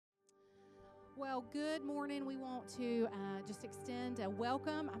Well, good morning. We want to just extend a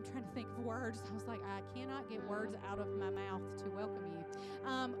welcome. I'm trying to think of words. I was like, I cannot get words out of my mouth to welcome you.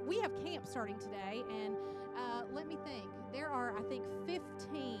 We have camp starting today, and let me think. There are, I think,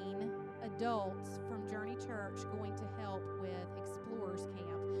 15 adults from Journey Church going to help with Explorers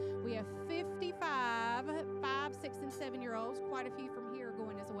Camp. We have 55, 5, 6, and 7-year-olds, quite a few from here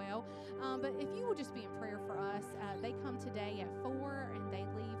going as well. But if you will just be in prayer for us, they come today at 4 and they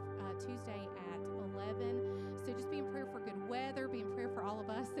leave Tuesday at 11. So just be in prayer for good weather, be in prayer for all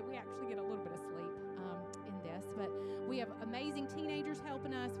of us that we actually get a little bit of sleep in this. But we have amazing teenagers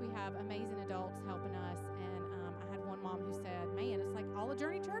helping us. We have amazing adults helping us. And I had one mom who said, man, it's like all of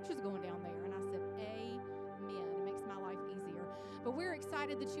Journey Church is going down there. And I said, amen. It makes my life easier. But we're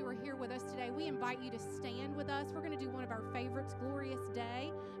excited that you are here with us today. We invite you to stand with us. We're going to do one of our favorites, Glorious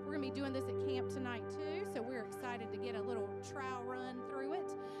Day. We're going to be doing this at camp tonight too. So we're excited to get a little trial run through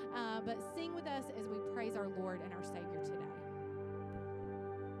it. But sing with us as we praise our Lord and our Savior today.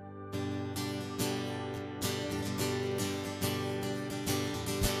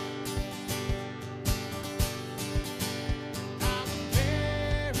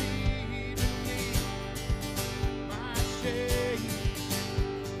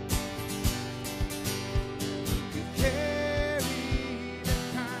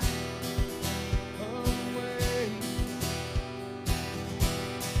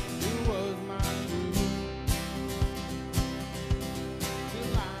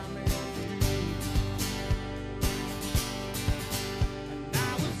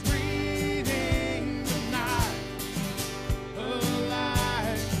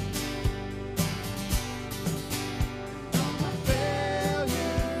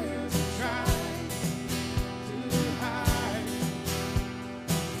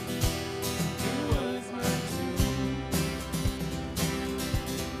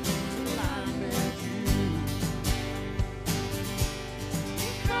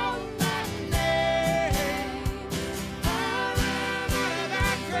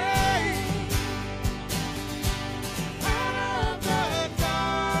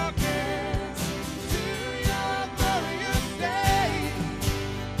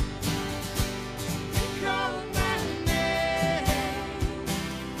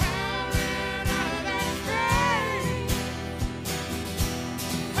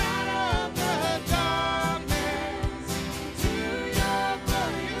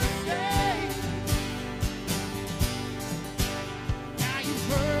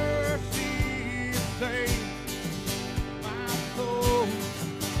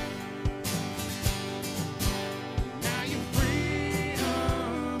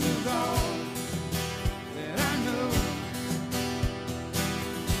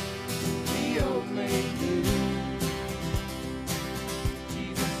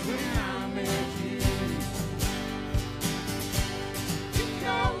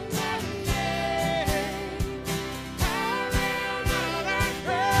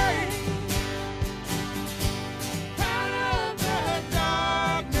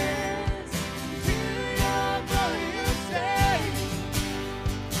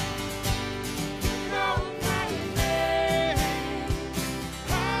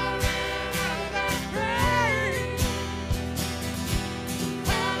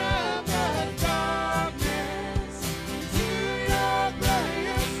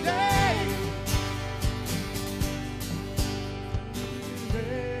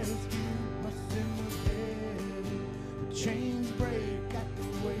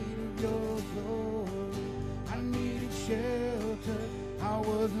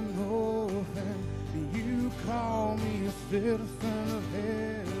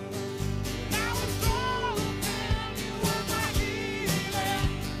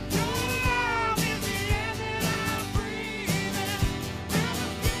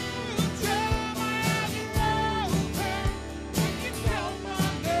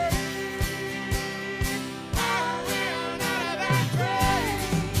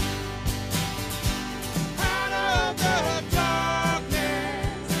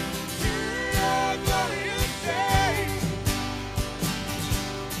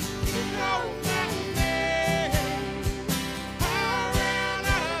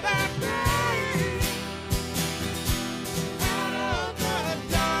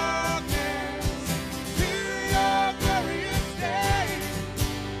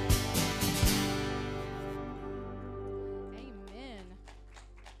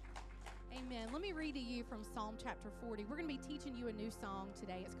 Chapter 40. We're going to be teaching you a new song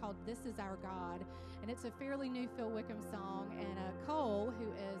today. It's called This Is Our God, and it's a fairly new Phil Wickham song, and Cole,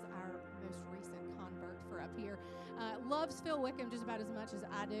 who is our most recent convert for up here, loves Phil Wickham just about as much as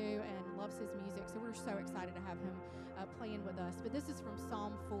I do and loves his music. So we're so excited to have him playing with us. But this is from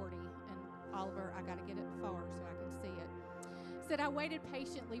Psalm 40. And Oliver, I got to get it far so I can see it. It said, I waited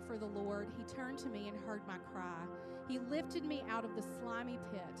patiently for the Lord. He turned to me and heard my cry. He lifted me out of the slimy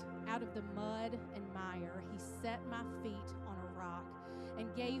pit, out of the mud and mire. He set my feet on a rock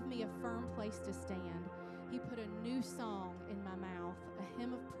and gave me a firm place to stand. He put a new song in my mouth, a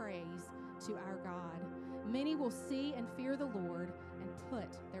hymn of praise to our God. Many will see and fear the Lord and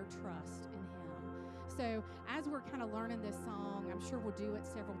put their trust in him. So as we're kind of learning this song, I'm sure we'll do it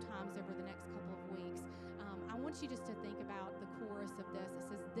several times over the next couple of weeks. I want you just to think about the chorus of this. It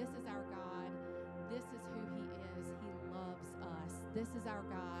says, this is our God. This is who he is. He loves us. This is our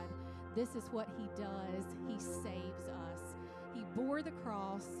God. This is what he does. He saves us. He bore the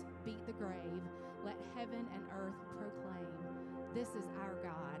cross, beat the grave. Let heaven and earth proclaim. This is our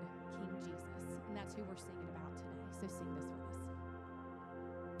God, King Jesus. And that's who we're singing about today. So sing this with us.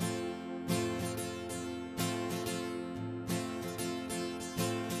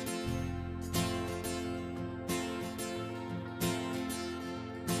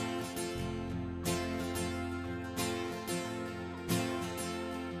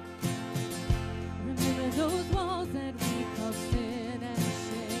 Those walls that we call sin and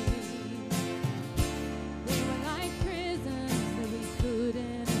shame, they were like prisons that we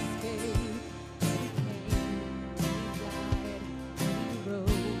couldn't escape. But he came, he died, and he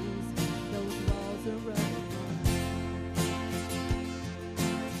rose. Those walls are running on.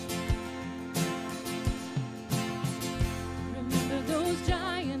 Remember those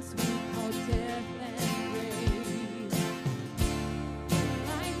giants we call death and grave,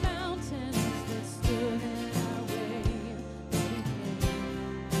 like mountains that stood in our way. But he came,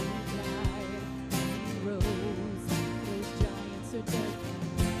 he died, and he rose. Those giants are dead.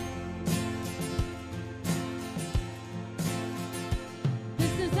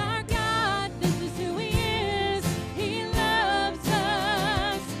 This is our God, this is who he is. He loves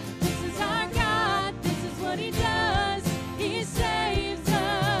us. This is our God, this is what he does. He saves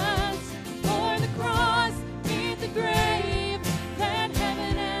us. For the cross, beat the grave, let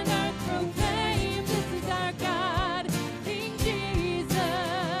heaven and earth proclaim. This is our God, King Jesus.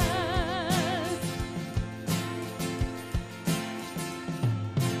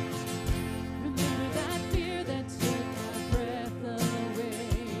 Remember that fear that took our breath away,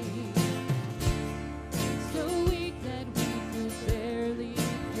 so weak that we could barely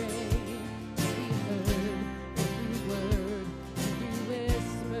pray. He heard every word, every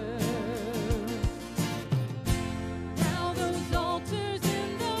whisper. Now those altars in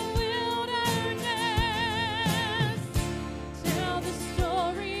the wilderness tell the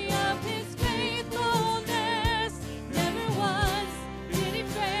story of his faithfulness. Never once did he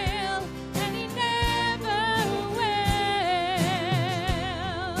fail, and he never will.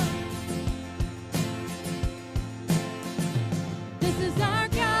 This is our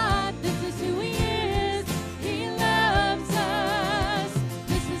God, this is who he is. He loves us.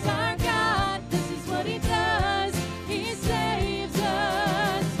 This is our God, this is what he does. He saves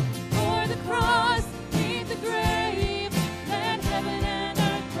us. For the cross, beat the grave, let heaven and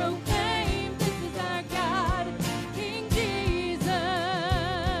earth proclaim. This is our God, King Jesus.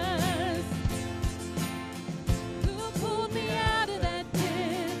 Who pulled me out of that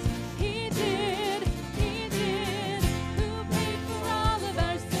pit? He did, he did. Who paid for all of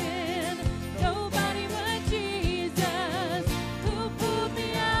our sin? Nobody but Jesus. Who pulled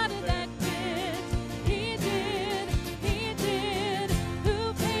me out of that pit? He did, he did.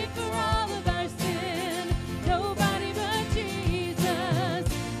 Who paid for all of our sin? Nobody but Jesus.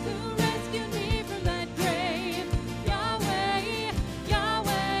 Who rescued me from that grave? Yahweh,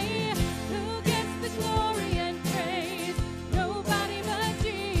 Yahweh. Who gets the glory and praise? Nobody but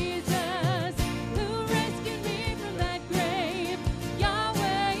Jesus. Who rescued me from that grave?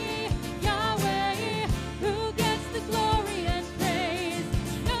 Yahweh, Yahweh. Who gets the glory and praise?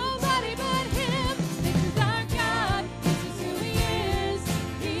 Nobody but him. This is our God. This is who he is.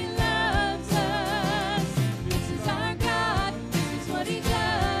 He loves us. This is our God. This is what he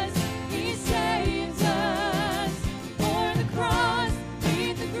does. He saves us. For the cross,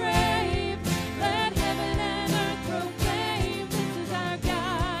 beat the grave, let heaven and earth proclaim. This is our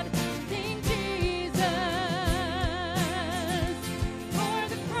God, King Jesus. For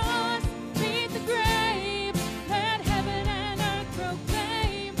the cross, beat the grave, let heaven and earth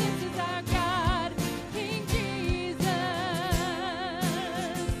proclaim. This is our God, King Jesus.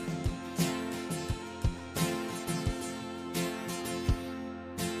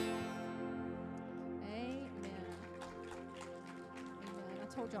 Amen. Amen. I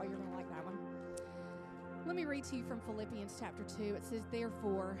told y'all you're going to like that one. Let me read to you from Philippians chapter 2. It says,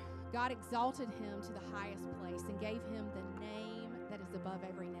 "Therefore, God exalted him to the highest place and gave him the name that is above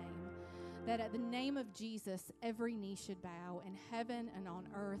every name, that at the name of Jesus every knee should bow in heaven and on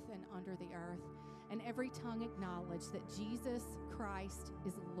earth and under the earth, and every tongue acknowledge that Jesus Christ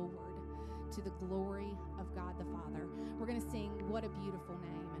is Lord, to the glory of God the Father." We're going to sing "What a Beautiful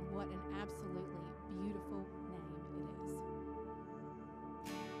Name," and what an absolutely beautiful name it is.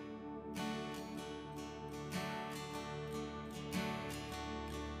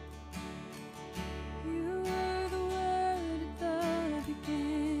 You were the Word at the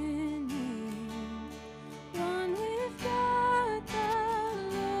beginning, one with God the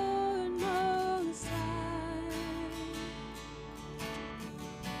Lord Most High.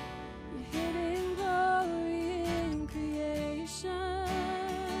 Your hidden glory in creation,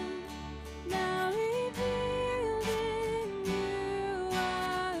 now revealed in you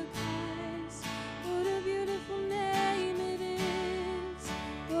are Christ. What a beautiful name it is.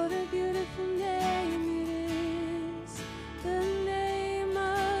 What a beautiful name it is. The name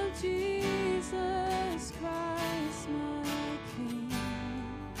of Jesus Christ, my King.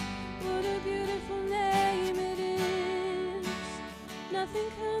 What a beautiful name it is. Nothing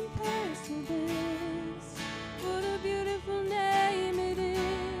compares to this. What a beautiful name it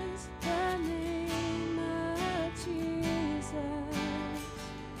is. The name of Jesus.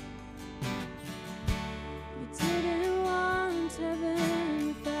 You didn't want heaven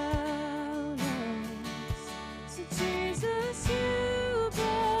without us. So Jesus, you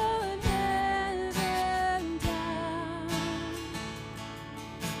brought heaven down.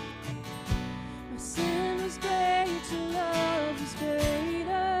 My sin was great, your love was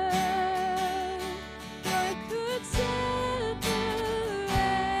greater. What could separate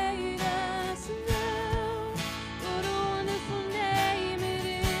us now? What a wonderful name it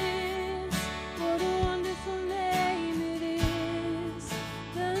is. What a wonderful name it is.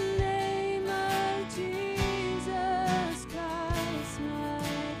 The name of Jesus Christ, my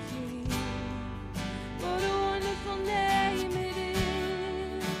King. What a wonderful name it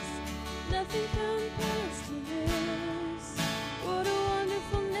is. Nothing compares to this. What a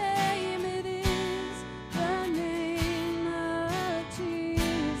wonderful name it is. The name of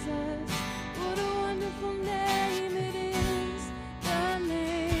Jesus. What a wonderful name it is. The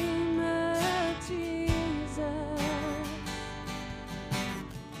name of Jesus.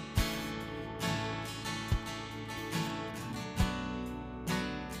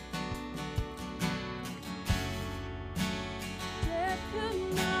 Death could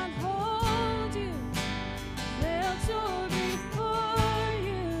not hold you. Veil tore before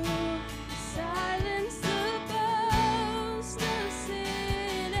you. Silence the boast of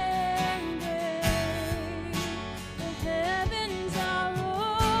sin and grave. The heavens are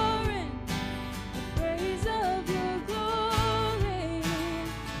roaring the praise of your glory.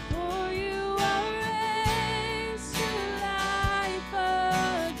 For you are raised to life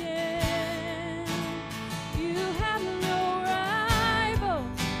again. You have no rival.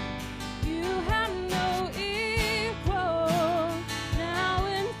 You have no equal. Now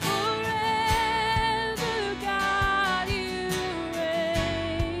and forever, God, you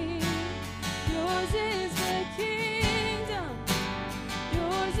reign. Yours is the kingdom.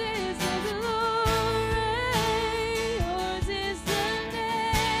 Yours is the glory. Yours is the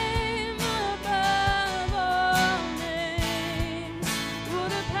name above all names.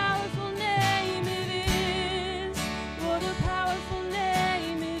 What a powerful name it is. What a powerful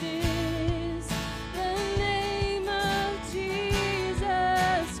name it is. The name of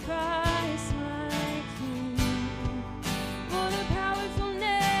Jesus Christ, my King. What a powerful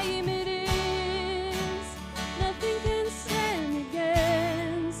name it is. Nothing can stand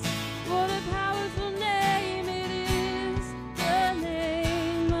against. What a powerful name it is. The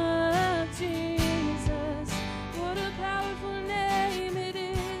name of Jesus. What a powerful name it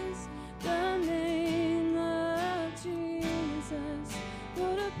is. The name of Jesus.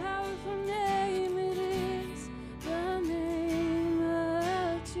 What a powerful name it is. The name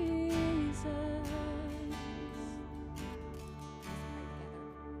of Jesus.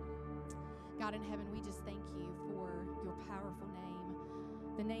 God in heaven, we just thank you for your powerful name,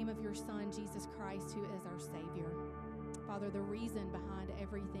 the name of your Son, Jesus Christ, who is our Savior. Father, the reason behind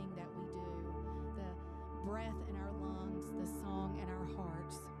everything that we do, the breath in our lungs, the song in our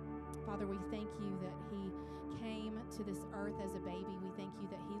hearts. Father, we thank you that he came to this earth as a baby. We thank you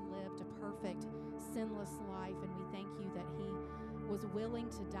that he lived a perfect, sinless life, and we thank you that he was willing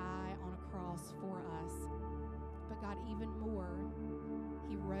to die on a cross for us. But God, even more,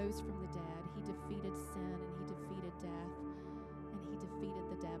 he rose from the dead. He defeated sin, and he defeated death, and he defeated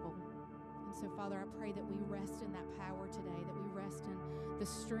the devil. And And so, Father, I pray that we rest in that power today, that we rest in the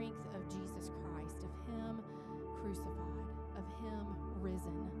strength of Jesus Christ, of Him crucified, of Him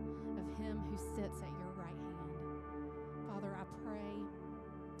risen, of Him who sits at your right hand. Father, I pray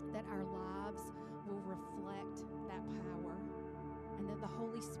that our lives will reflect that power and that the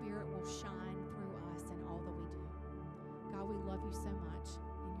Holy Spirit will shine through us in all that we do. God, we love you so much.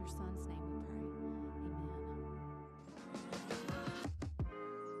 In your Son's name we pray.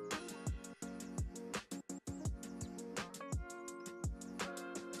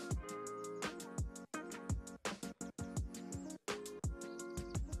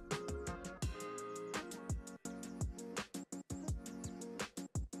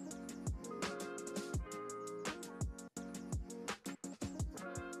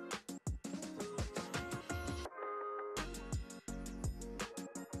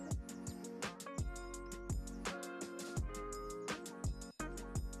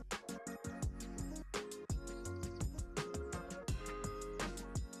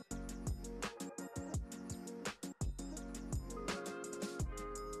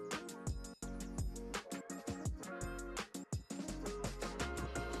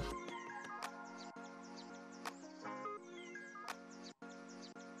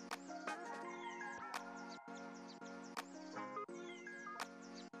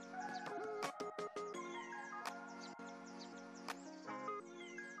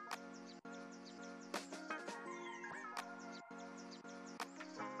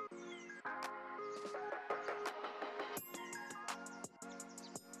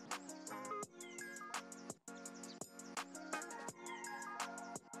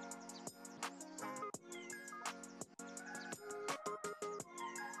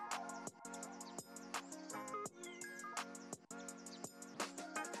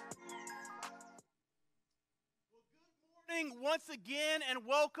 Once again, and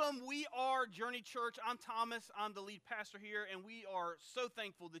welcome. We are Journey Church. I'm Thomas. I'm the lead pastor here, and we are so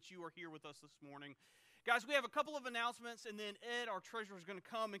thankful that you are here with us this morning. Guys, we have a couple of announcements, and then Ed, our treasurer, is going to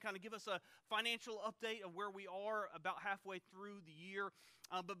come and kind of give us a financial update of where we are about halfway through the year.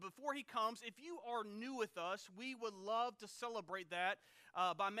 But before he comes, if you are new with us, we would love to celebrate that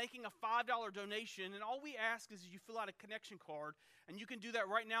by making a $5 donation. And all we ask is you fill out a connection card, and you can do that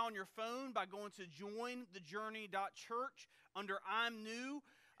right now on your phone by going to jointhejourney.church under I'm New.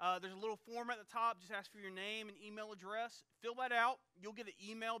 There's a little form at the top. Just ask for your name and email address. Fill that out. You'll get an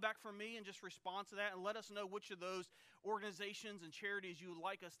email back from me and just respond to that and let us know which of those organizations and charities you would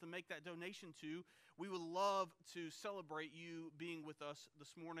like us to make that donation to. We would love to celebrate you being with us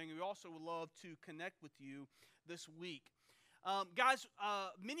this morning. We also would love to connect with you this week. Guys,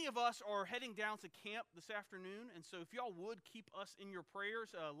 many of us are heading down to camp this afternoon, and so if y'all would keep us in your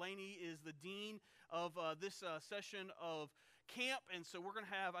prayers. Lainey is the dean of this session of camp, and so we're going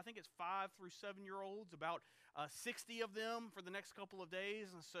to have, I think it's 5 through 7-year-olds, about 60 of them for the next couple of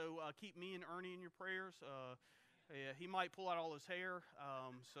days, and so keep me and Ernie in your prayers. Yeah, he might pull out all his hair,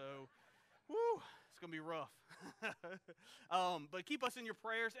 so woo, it's going to be rough. But keep us in your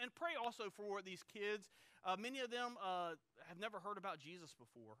prayers, and pray also for these kids. Many of them have never heard about Jesus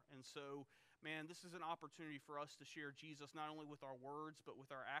before, and so, man, this is an opportunity for us to share Jesus not only with our words, but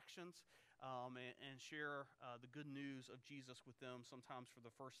with our actions, and share the good news of Jesus with them sometimes for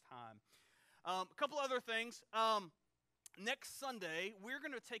the first time. A couple other things. Next Sunday, we're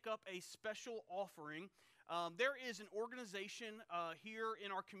going to take up a special offering. There is an organization here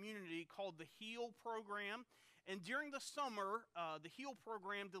in our community called the HEAL program, and during the summer, the HEAL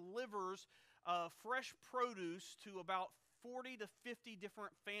program delivers fresh produce to about 40 to 50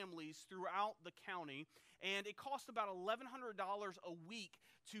 different families throughout the county, and it costs about $1,100 a week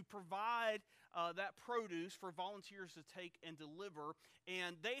to provide that produce for volunteers to take and deliver.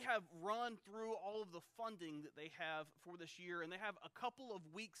 And they have run through all of the funding that they have for this year, and they have a couple of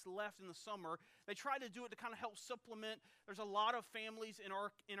weeks left in the summer. They try to do it to kind of help supplement. There's a lot of families in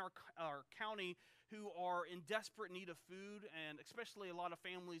our county who are in desperate need of food, and especially a lot of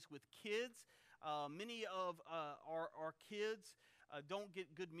families with kids. Many of our kids don't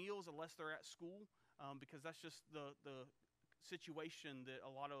get good meals unless they're at school, because that's just the situation that a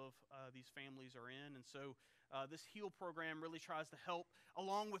lot of these families are in. And so this HEAL program really tries to help,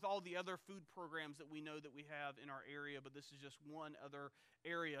 along with all the other food programs that we know that we have in our area, but this is just one other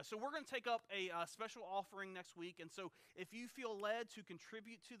area. So we're going to take up a special offering next week, and so if you feel led to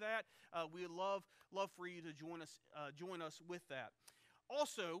contribute to that, we would love for you to join us with that.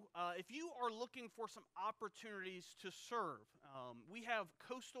 Also, if you are looking for some opportunities to serve, we have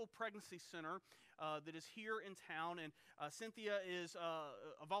Coastal Pregnancy Center that is here in town, and Cynthia is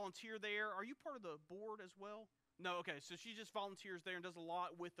a volunteer there. Are you part of the board as well? No, okay, so she just volunteers there and does a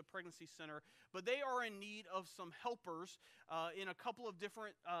lot with the pregnancy center, but they are in need of some helpers in a couple of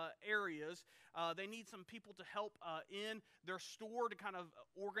different areas. They need some people to help in their store to kind of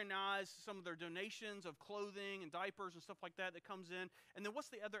organize some of their donations of clothing and diapers and stuff like that comes in. And then what's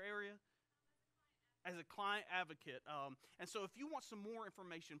the other area? As a client advocate. And so if you want some more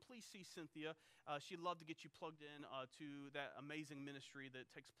information, please see Cynthia. She'd love to get you plugged in to that amazing ministry that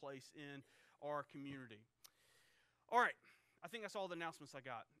takes place in our community. All right, I think that's all the announcements I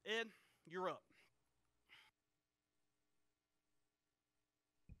got. Ed, you're up.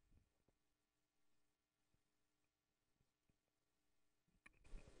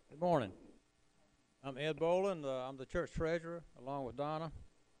 Good morning. I'm Ed Boland. I'm the church treasurer along with Donna.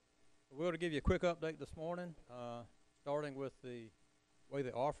 We're going to give you a quick update this morning, starting with the way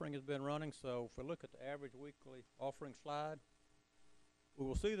the offering has been running. So if we look at the average weekly offering slide, we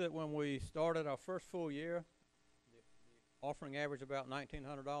will see that when we started our first full year, the offering averaged about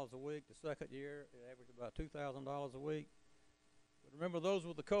 $1,900 a week. The second year, it averaged about $2,000 a week. But remember, those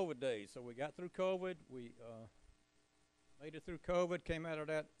were the COVID days. So we got through COVID. We made it through COVID, came out of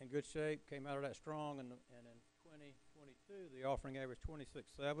that in good shape, came out of that strong, and in 2022, the offering averaged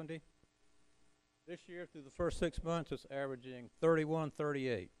 $2,670. This year, through the first 6 months, it's averaging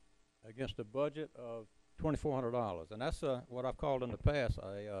 $3,138 against a budget of $2,400, and that's what I've called in the past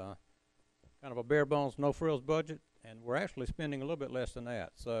a kind of a bare bones, no frills budget, and we're actually spending a little bit less than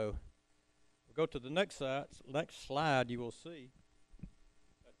that. So we'll go to the next slide. You will see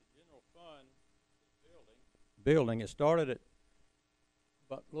that the general fund is building. It started at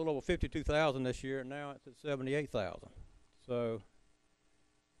about a little over 52,000 this year, and now it's at 78,000. So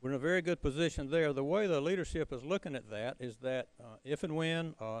we're in a very good position there. The way the leadership is looking at that is that if and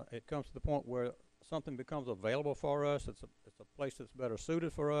when it comes to the point where something becomes available for us, it's a place that's better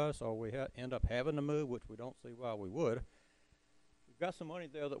suited for us, or we end up having to move, which we don't see why we would. We've got some money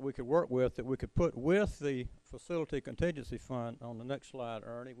there that we could work with, that we could put with the facility contingency fund on the next slide,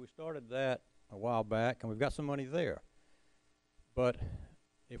 Ernie. We started that a while back, and we've got some money there. But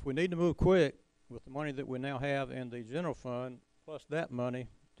if we need to move quick with the money that we now have in the general fund, plus that money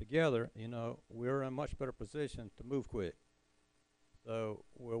together, you know, we're in a much better position to move quick. So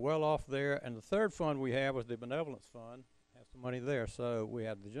we're well off there. And the third fund we have was the benevolence fund. Have some money there. So we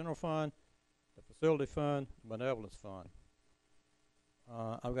have the general fund, the facility fund, benevolence fund.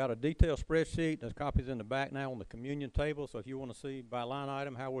 I've got a detailed spreadsheet. There's copies in the back now on the communion table. So if you want to see by line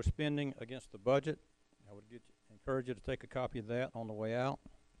item how we're spending against the budget, I would encourage you to take a copy of that on the way out.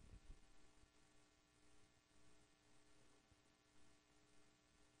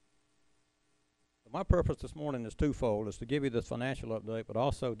 My purpose this morning is twofold. It's to give you this financial update, but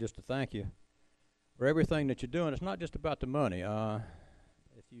also just to thank you for everything that you're doing. It's not just about the money.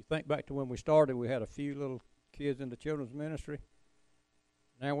 If you think back to when we started, we had a few little kids in the children's ministry.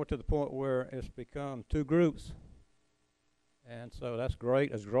 Now we're to the point where it's become 2 groups. And so that's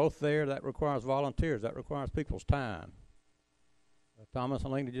great. There's growth there. That requires volunteers. That requires people's time. Thomas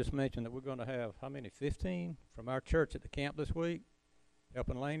and Lena just mentioned that we're going to have, how many, 15 from our church at the camp this week?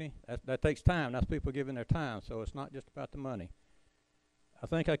 Helping Laney, that takes time. That's people giving their time, so it's not just about the money. I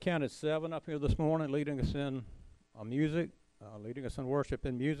think I counted 7 up here this morning leading us in music, leading us in worship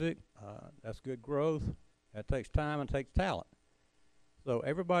and music. That's good growth. That takes time and takes talent. So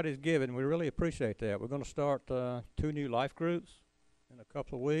everybody's giving. We really appreciate that. We're going to start 2 new life groups in a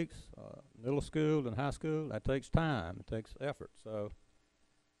couple of weeks, middle school and high school. That takes time. It takes effort. So,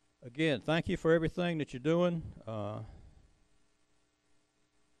 again, thank you for everything that you're doing.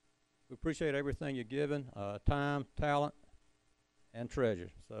 We appreciate everything you're giving, time, talent, and treasure.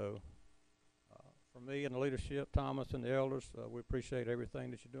 So for me and the leadership, Thomas and the elders, we appreciate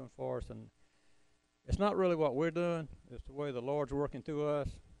everything that you're doing for us. And it's not really what we're doing. It's the way the Lord's working through us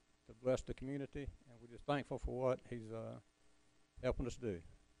to bless the community. And we're just thankful for what he's helping us do.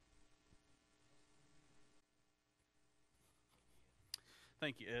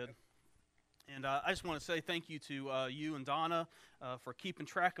 Thank you, Ed. And I just want to say thank you to you and Donna for keeping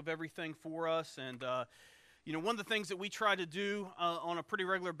track of everything for us. And, you know, one of the things that we try to do on a pretty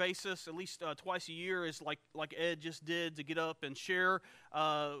regular basis, at least twice a year, is like Ed just did, to get up and share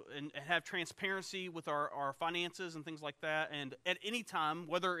and have transparency with our finances and things like that. And at any time,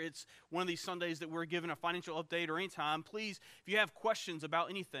 whether it's one of these Sundays that we're giving a financial update or any time, please, if you have questions about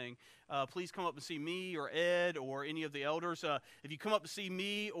anything, please come up and see me or Ed or any of the elders. If you come up to see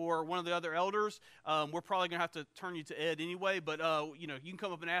me or one of the other elders, we're probably going to have to turn you to Ed anyway, but you know, you can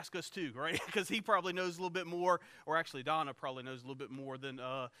come up and ask us too, right? Because he probably knows a little bit more, or actually Donna probably knows a little bit more than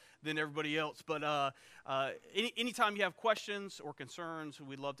everybody else. But anytime you have questions or concerns,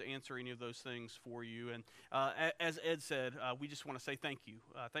 we'd love to answer any of those things for you. And as Ed said, we just want to say thank you.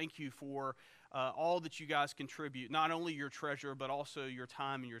 Thank you for all that you guys contribute, not only your treasure, but also your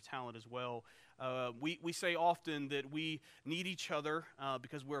time and your talent as well. We say often that we need each other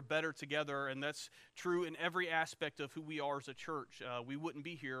because we're better together, and that's true in every aspect of who we are as a church. We wouldn't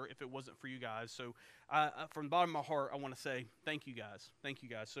be here if it wasn't for you guys. So from the bottom of my heart, I want to say thank you guys. Thank you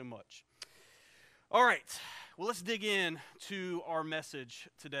guys so much. All right, well, let's dig in to our message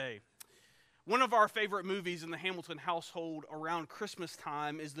today. One of our favorite movies in the Hamilton household around Christmas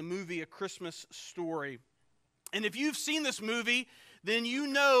time is the movie A Christmas Story. And if you've seen this movie, then you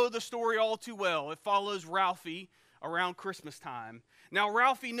know the story all too well. It follows Ralphie around Christmas time. Now,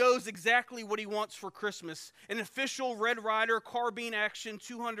 Ralphie knows exactly what he wants for Christmas: an official Red Ryder carbine action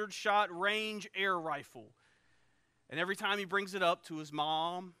 200-shot range air rifle. And every time he brings it up to his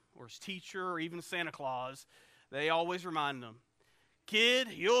mom or his teacher or even Santa Claus, they always remind him, "Kid,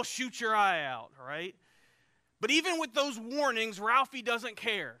 you'll shoot your eye out," right? But even with those warnings, Ralphie doesn't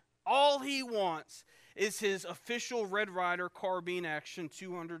care. All he wants is his official Red Ryder carbine action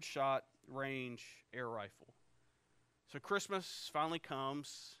 200-shot range air rifle. So Christmas finally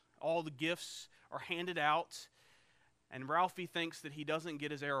comes. All the gifts are handed out, and Ralphie thinks that he doesn't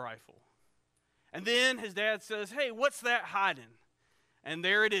get his air rifle. And then his dad says, "Hey, what's that hiding?" And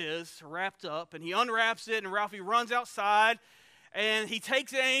there it is, wrapped up, and he unwraps it, and Ralphie runs outside, and he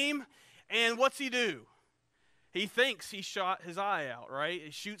takes aim, and what's he do? He thinks he shot his eye out, right?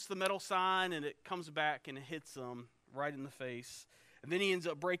 He shoots the metal sign, and it comes back, and it hits him right in the face. And then he ends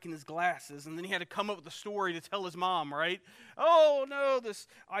up breaking his glasses, and then he had to come up with a story to tell his mom, right? "Oh, no, this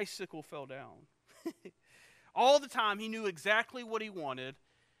icicle fell down." All the time, he knew exactly what he wanted,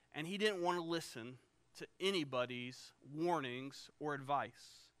 and he didn't want to listen to anybody's warnings or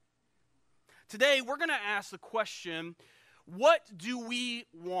advice. Today, we're going to ask the question, what do we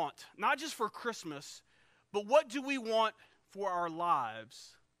want? Not just for Christmas, but what do we want for our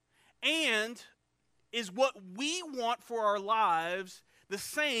lives? And is what we want for our lives the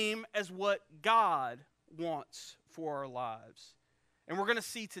same as what God wants for our lives? And we're going to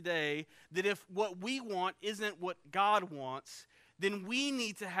see today that if what we want isn't what God wants, then we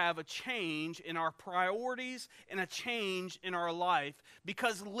need to have a change in our priorities and a change in our life,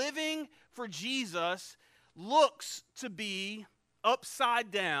 because living for Jesus looks to be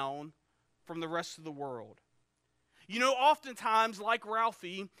upside down from the rest of the world. You know, oftentimes, like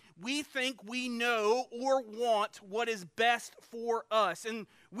Ralphie, we think we know or want what is best for us, and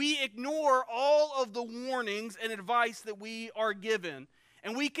we ignore all of the warnings and advice that we are given,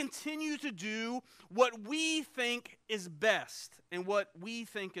 and we continue to do what we think is best and what we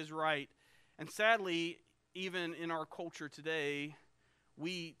think is right. And sadly, even in our culture today,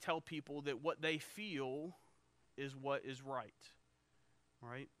 we tell people that what they feel is what is right,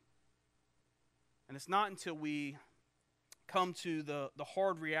 right? And it's not until we come to the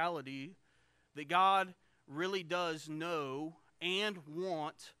hard reality that God really does know and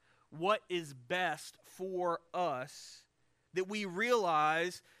want what is best for us that we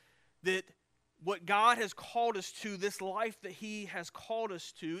realize that what God has called us to, this life that He has called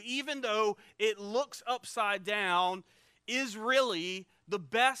us to, even though it looks upside down, is really the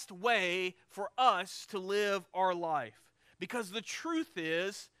best way for us to live our life. Because the truth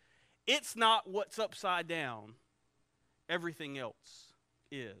is, it's not what's upside down. Everything else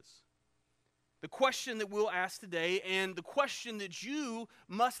is. The question that we'll ask today, and the question that you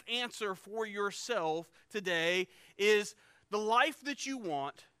must answer for yourself today, is the life that you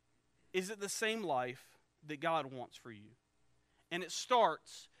want, is it the same life that God wants for you? And it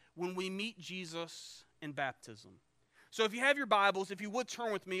starts when we meet Jesus in baptism. So if you have your Bibles, if you would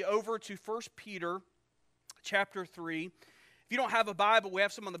turn with me over to 1 Peter chapter 3. If you don't have a Bible, we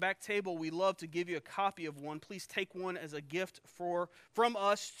have some on the back table. We love to give you a copy of one. Please take one as a gift from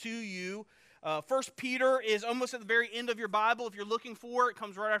us to you. 1 Peter is almost at the very end of your Bible. If you're looking for it, it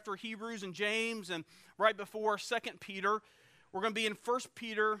comes right after Hebrews and James and right before 2 Peter. We're going to be in 1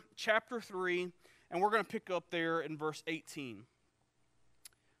 Peter chapter 3, and we're going to pick up there in verse 18.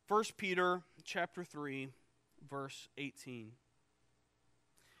 1 Peter chapter 3, verse 18.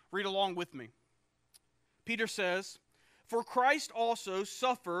 Read along with me. Peter says, "For Christ also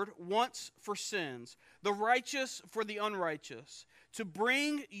suffered once for sins, the righteous for the unrighteous, to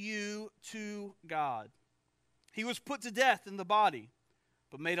bring you to God. He was put to death in the body,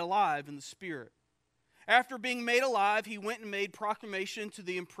 but made alive in the spirit. After being made alive, he went and made proclamation to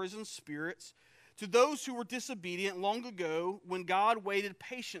the imprisoned spirits, to those who were disobedient long ago when God waited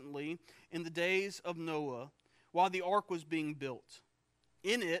patiently in the days of Noah while the ark was being built.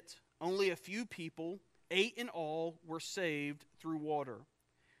 In it, only a few people, 8 in all, were saved through water.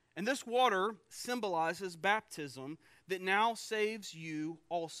 And this water symbolizes baptism that now saves you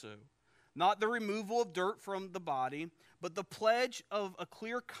also. Not the removal of dirt from the body, but the pledge of a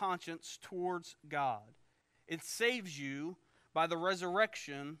clear conscience towards God. It saves you by the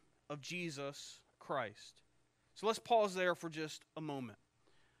resurrection of Jesus Christ. So let's pause there for just a moment.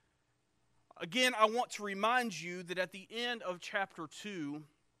 Again, I want to remind you that at the end of chapter 2,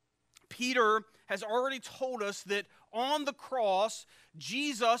 Peter has already told us that on the cross,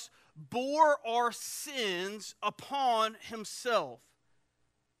 Jesus bore our sins upon himself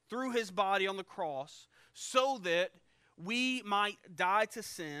through his body on the cross so that we might die to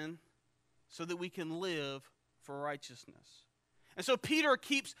sin so that we can live for righteousness. And so Peter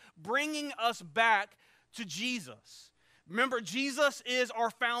keeps bringing us back to Jesus. Remember, Jesus is our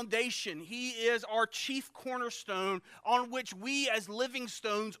foundation. He is our chief cornerstone on which we as living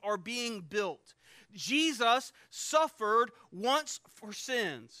stones are being built. Jesus suffered once for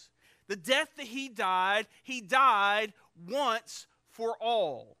sins. The death that he died once for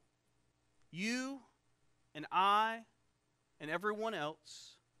all. You and I and everyone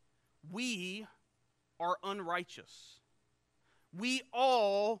else, we are unrighteous. We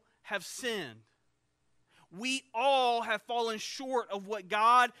all have sinned. We all have fallen short of what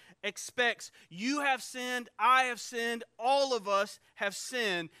God expects. You have sinned, I have sinned, all of us have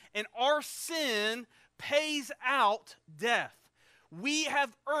sinned, and our sin pays out death. We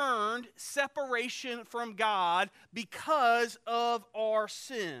have earned separation from God because of our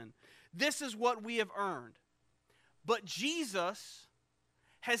sin. This is what we have earned. But Jesus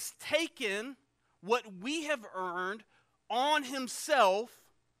has taken what we have earned on himself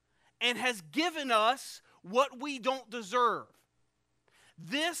and has given us what we don't deserve.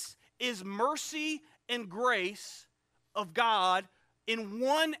 This is mercy and grace of God in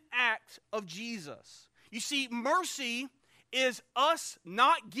one act of Jesus. You see, mercy is us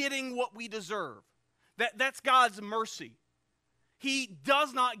not getting what we deserve. That's God's mercy. He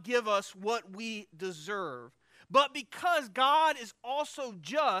does not give us what we deserve. But because God is also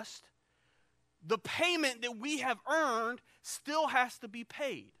just, the payment that we have earned still has to be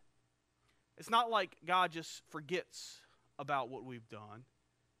paid. It's not like God just forgets about what we've done,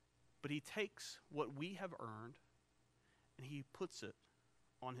 but he takes what we have earned and he puts it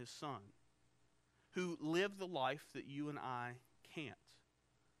on his Son, who lived the life that you and I can't,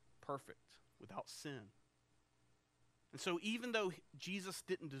 perfect, without sin. And so even though Jesus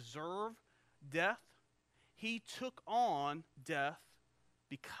didn't deserve death, he took on death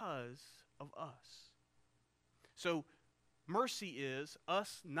because of us. So mercy is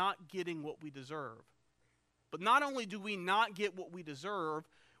us not getting what we deserve. But not only do we not get what we deserve,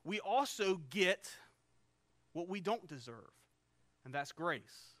 we also get what we don't deserve. And that's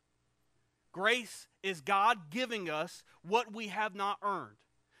grace. Grace is God giving us what we have not earned.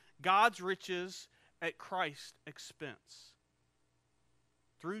 God's riches at Christ's expense.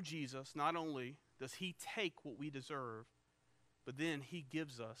 Through Jesus, not only does he take what we deserve, but then he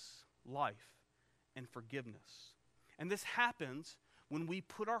gives us life and forgiveness. And this happens when we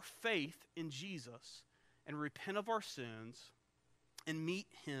put our faith in Jesus and repent of our sins and meet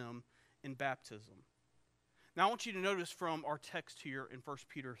him in baptism. Now I want you to notice from our text here in 1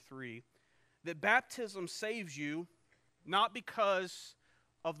 Peter 3 that baptism saves you not because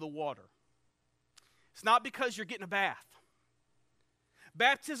of the water. It's not because you're getting a bath.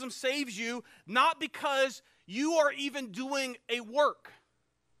 Baptism saves you not because you are even doing a work.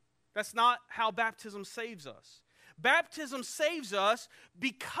 That's not how baptism saves us. Baptism saves us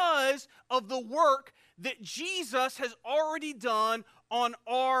because of the work that Jesus has already done on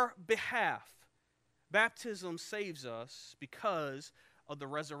our behalf. Baptism saves us because of the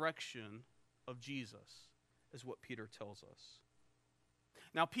resurrection of Jesus, is what Peter tells us.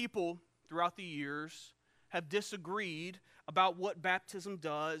 Now, people throughout the years have disagreed about what baptism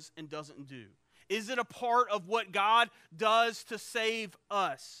does and doesn't do. Is it a part of what God does to save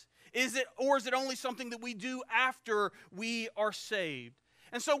us? Or is it only something that we do after we are saved?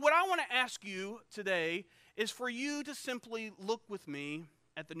 And so what I want to ask you today is for you to simply look with me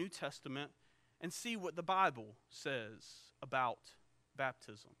at the New Testament and see what the Bible says about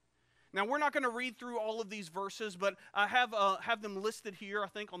baptism. Now, we're not going to read through all of these verses, but I have them listed here, I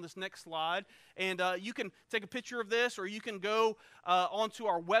think, on this next slide. And you can take a picture of this, or you can go onto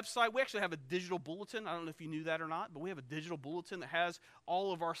our website. We actually have a digital bulletin. I don't know if you knew that or not, but we have a digital bulletin that has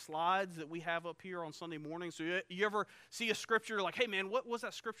all of our slides that we have up here on Sunday morning. So you ever see a scripture like, hey, man, what was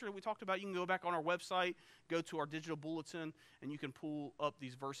that scripture that we talked about? You can go back on our website, go to our digital bulletin, and you can pull up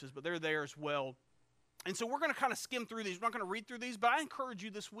these verses. But they're there as well. And so we're going to kind of skim through these. We're not going to read through these, but I encourage you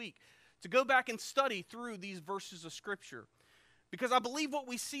this week to go back and study through these verses of Scripture. Because I believe what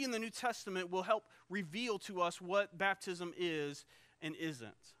we see in the New Testament will help reveal to us what baptism is and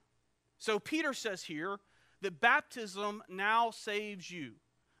isn't. So Peter says here that baptism now saves you.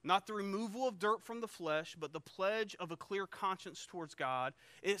 Not the removal of dirt from the flesh, but the pledge of a clear conscience towards God.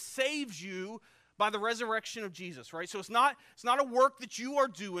 It saves you by the resurrection of Jesus, right? So it's not a work that you are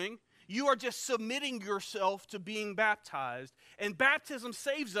doing. You are just submitting yourself to being baptized. And baptism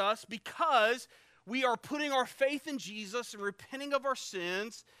saves us because we are putting our faith in Jesus and repenting of our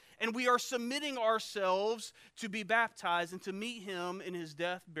sins, and we are submitting ourselves to be baptized and to meet him in his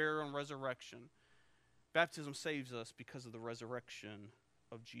death, burial, and resurrection. Baptism saves us because of the resurrection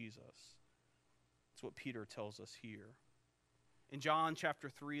of Jesus. That's what Peter tells us here. In John chapter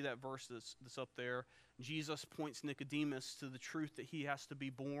 3, that verse that's up there, Jesus points Nicodemus to the truth that he has to be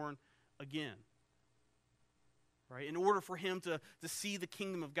born again. Right? In order for him to see the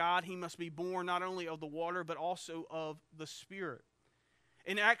kingdom of God, he must be born not only of the water, but also of the Spirit.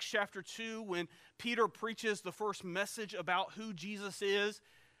 In Acts chapter 2, when Peter preaches the first message about who Jesus is,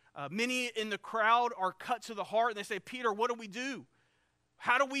 many in the crowd are cut to the heart, and they say, Peter, what do we do?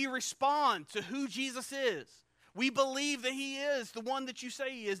 How do we respond to who Jesus is? We believe that he is the one that you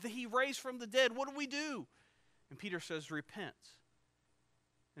say he is, that he raised from the dead. What do we do? And Peter says, repent.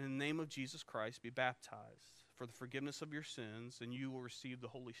 In the name of Jesus Christ, be baptized for the forgiveness of your sins, and you will receive the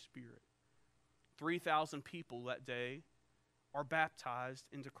Holy Spirit. 3,000 people that day are baptized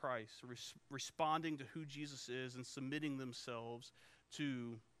into Christ, responding to who Jesus is and submitting themselves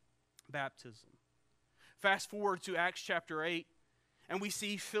to baptism. Fast forward to Acts chapter 8, and we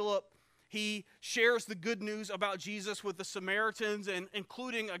see Philip. He shares the good news about Jesus with the Samaritans, and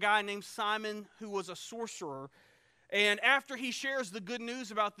including a guy named Simon who was a sorcerer. And after he shares the good news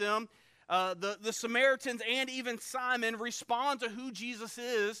about them, the Samaritans and even Simon respond to who Jesus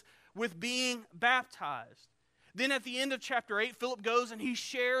is with being baptized. Then at the end of chapter 8, Philip goes and he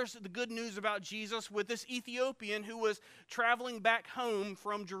shares the good news about Jesus with this Ethiopian who was traveling back home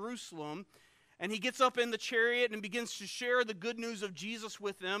from Jerusalem. And he gets up in the chariot and begins to share the good news of Jesus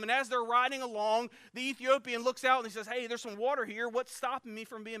with them. And as they're riding along, the Ethiopian looks out and he says, hey, there's some water here. What's stopping me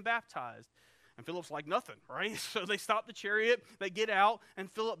from being baptized? And Philip's like, nothing, right? So they stop the chariot, they get out,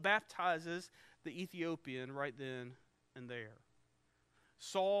 and Philip baptizes the Ethiopian right then and there.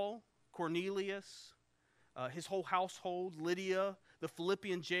 Saul, Cornelius, his whole household, Lydia, the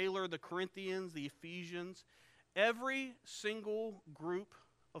Philippian jailer, the Corinthians, the Ephesians, every single group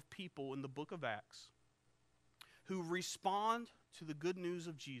of people in the book of Acts who respond to the good news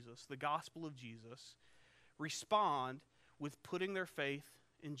of Jesus, the gospel of Jesus, respond with putting their faith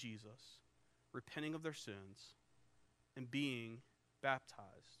in Jesus, repenting of their sins, and being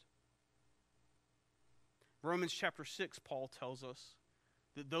baptized. Romans chapter 6, Paul tells us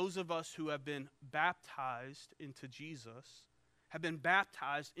that those of us who have been baptized into Jesus have been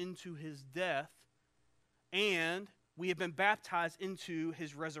baptized into his death, and we have been baptized into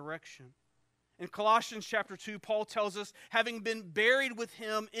his resurrection. In Colossians chapter 2, Paul tells us, having been buried with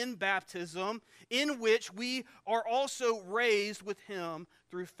him in baptism, in which we are also raised with him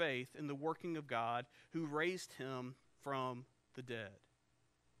through faith in the working of God, who raised him from the dead.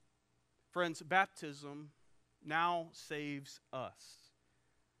 Friends, baptism now saves us.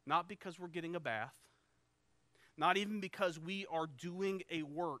 Not because we're getting a bath, not even because we are doing a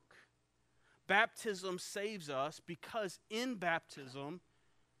work. Baptism saves us because in baptism,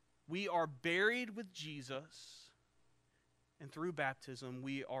 we are buried with Jesus, and through baptism,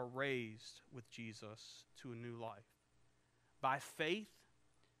 we are raised with Jesus to a new life. By faith,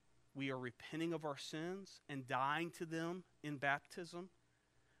 we are repenting of our sins and dying to them in baptism,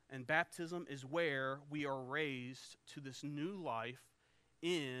 and baptism is where we are raised to this new life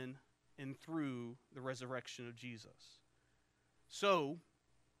in and through the resurrection of Jesus. So,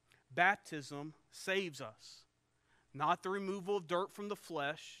 baptism saves us. Not the removal of dirt from the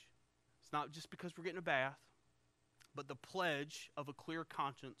flesh. It's not just because we're getting a bath, but the pledge of a clear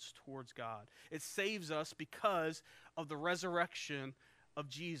conscience towards God. It saves us because of the resurrection of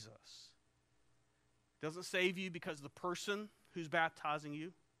Jesus. It doesn't save you because of the person who's baptizing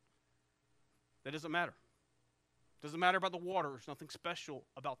you. That doesn't matter. Doesn't matter about the water. There's nothing special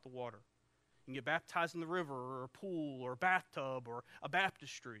about the water. You can get baptized in the river or a pool or a bathtub or a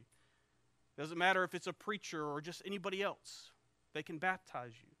baptistry. Doesn't matter if it's a preacher or just anybody else. They can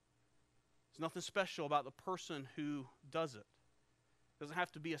baptize you. There's nothing special about the person who does it. It doesn't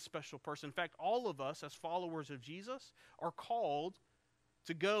have to be a special person. In fact, all of us as followers of Jesus are called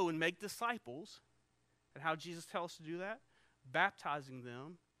to go and make disciples. And how Jesus tells us to do that? Baptizing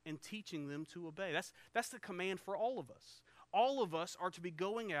them and teaching them to obey. That's the command for all of us. All of us are to be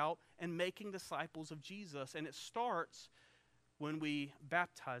going out and making disciples of Jesus. And it starts when we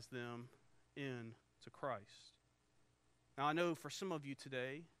baptize them into Christ. Now, I know for some of you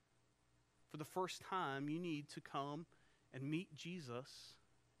today, for the first time, you need to come and meet Jesus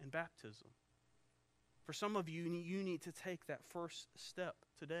in baptism. For some of you, you need to take that first step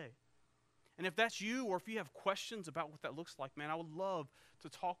today. And if that's you, or if you have questions about what that looks like, man, I would love to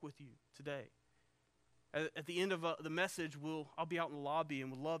talk with you today. At the end of the message, I'll be out in the lobby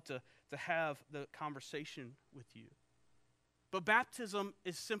and would love to have the conversation with you. But baptism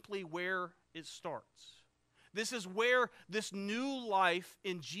is simply where it starts. This is where this new life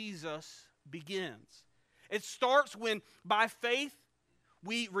in Jesus begins. It starts when, by faith,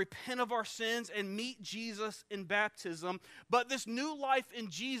 we repent of our sins and meet Jesus in baptism. But this new life in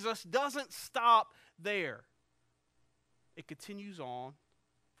Jesus doesn't stop there. It continues on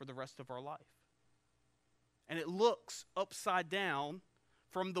for the rest of our life. And it looks upside down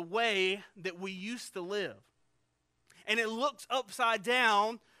from the way that we used to live. And it looks upside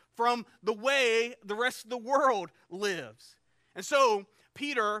down from the way the rest of the world lives. And so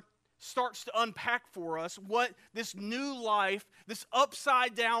Peter starts to unpack for us what this new life, this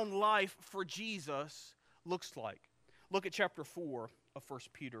upside down life for Jesus looks like. Look at chapter 4 of 1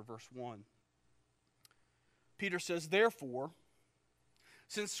 Peter, verse 1. Peter says, "Therefore,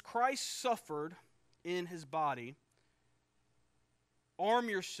 since Christ suffered in his body, arm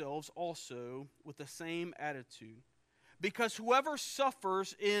yourselves also with the same attitude. Because whoever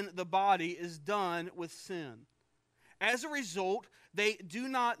suffers in the body is done with sin. As a result, they do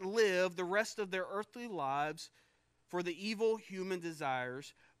not live the rest of their earthly lives for the evil human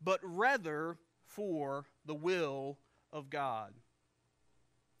desires, but rather for the will of God."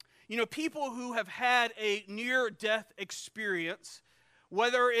 You know, people who have had a near-death experience,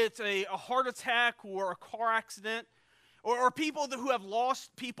 whether it's a heart attack or a car accident, or people who have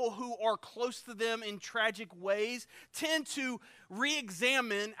lost people who are close to them in tragic ways, tend to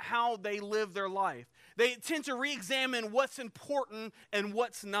re-examine how they live their life. They tend to re-examine what's important and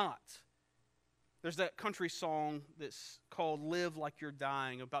what's not. There's that country song that's called "Live Like You're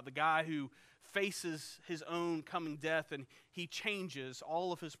Dying," about the guy who faces his own coming death and he changes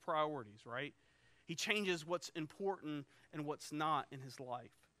all of his priorities, right? He changes what's important and what's not in his life.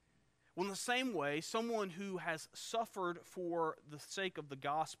 Well, in the same way, someone who has suffered for the sake of the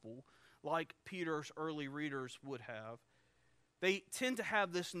gospel, like Peter's early readers would have, they tend to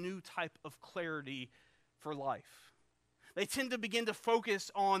have this new type of clarity for life. They tend to begin to focus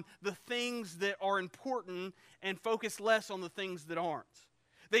on the things that are important and focus less on the things that aren't.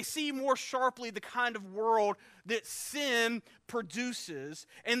 They see more sharply the kind of world that sin produces,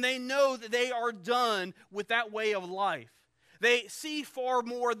 and they know that they are done with that way of life. They see far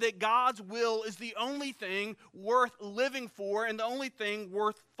more that God's will is the only thing worth living for and the only thing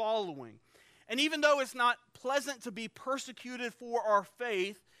worth following. And even though it's not pleasant to be persecuted for our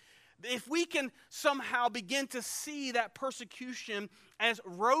faith, if we can somehow begin to see that persecution as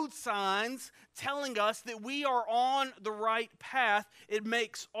road signs telling us that we are on the right path, it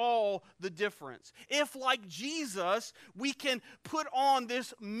makes all the difference. If, like Jesus, we can put on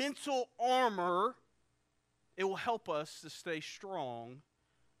this mental armor, it will help us to stay strong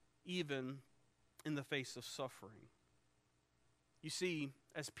even in the face of suffering. You see,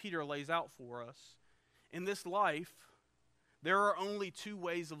 as Peter lays out for us, in this life, there are only two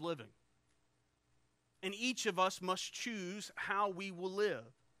ways of living. And each of us must choose how we will live.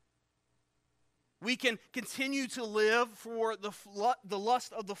 We can continue to live for the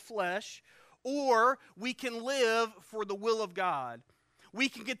lust of the flesh, or we can live for the will of God. We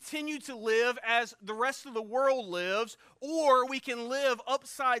can continue to live as the rest of the world lives, or we can live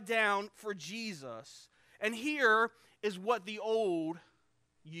upside down for Jesus. And here is what the old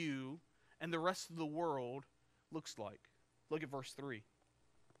you and the rest of the world looks like. Look at verse 3.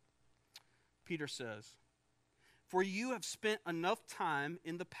 Peter says, "For you have spent enough time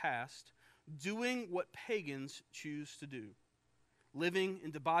in the past doing what pagans choose to do, living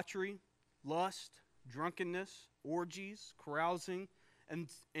in debauchery, lust, drunkenness, orgies, carousing,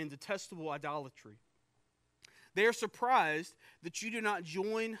 and detestable idolatry. They are surprised that you do not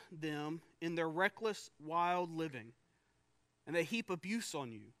join them in their reckless, wild living, and they heap abuse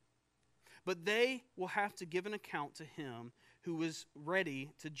on you. But they will have to give an account to him who is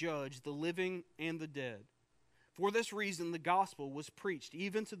ready to judge the living and the dead. For this reason the gospel was preached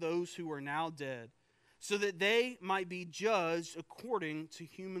even to those who are now dead, so that they might be judged according to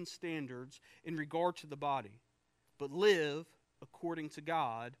human standards in regard to the body, but live according to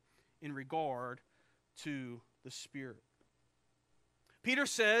God in regard to the Spirit. Peter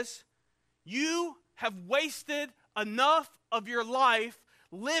says, you have wasted enough of your life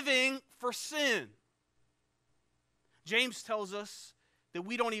living for sin. James tells us that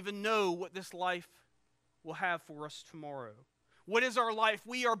we don't even know what this life will have for us tomorrow. What is our life?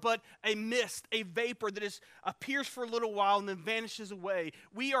 We are but a mist, a vapor that appears for a little while and then vanishes away.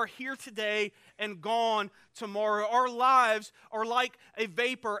 We are here today and gone tomorrow. Our lives are like a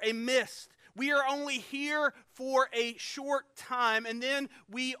vapor, a mist. We are only here for a short time, and then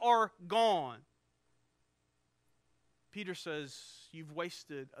we are gone. Peter says, you've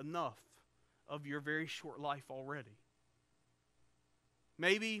wasted enough of your very short life already.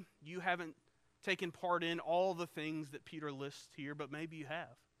 Maybe you haven't taken part in all the things that Peter lists here, but maybe you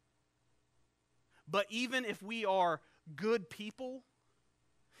have. But even if we are good people,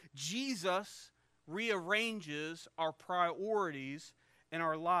 Jesus rearranges our priorities in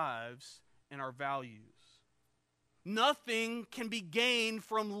our lives and our values. Nothing can be gained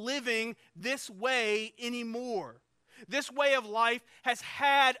from living this way anymore. This way of life has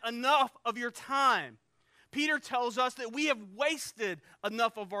had enough of your time. Peter tells us that we have wasted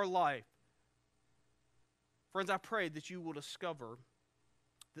enough of our life. Friends, I pray that you will discover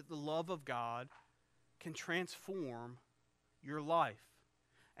that the love of God can transform your life.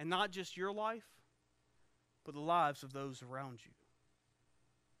 And not just your life, but the lives of those around you.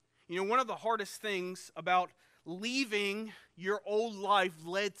 You know, one of the hardest things about leaving your old life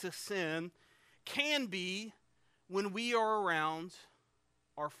led to sin can be when we are around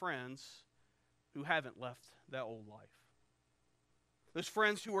our friends who haven't left that old life. Those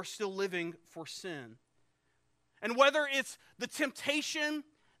friends who are still living for sin. And whether it's the temptation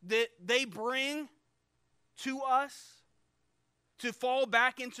that they bring to us to fall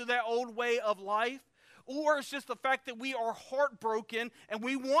back into that old way of life, or it's just the fact that we are heartbroken and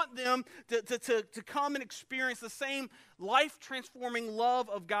we want them to come and experience the same life-transforming love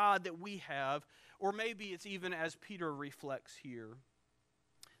of God that we have. Or maybe it's even as Peter reflects here,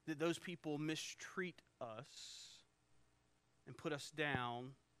 that those people mistreat us and put us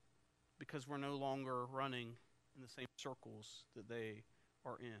down because we're no longer running in the same circles that they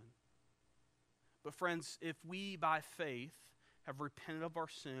are in. But friends, if we by faith have repented of our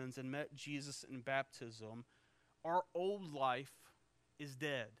sins and met Jesus in baptism, our old life is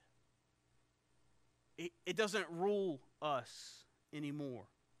dead. It doesn't rule us anymore.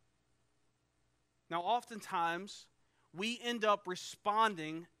 Now, oftentimes, we end up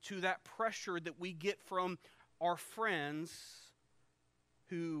responding to that pressure that we get from our friends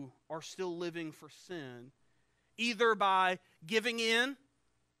who are still living for sin, either by giving in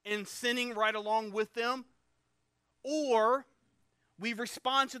and sinning right along with them, or we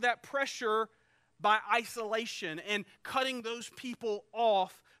respond to that pressure by isolation and cutting those people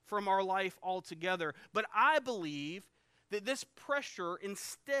off from our life altogether. But I believe that this pressure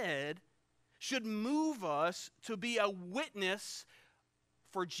instead should move us to be a witness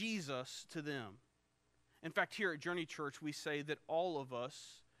for Jesus to them. In fact, here at Journey Church, we say that all of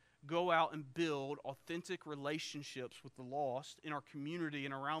us go out and build authentic relationships with the lost in our community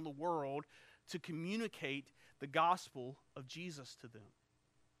and around the world to communicate the gospel of Jesus to them.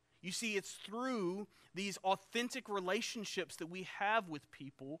 You see, it's through these authentic relationships that we have with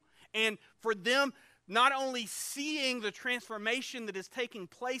people, and for them not only seeing the transformation that is taking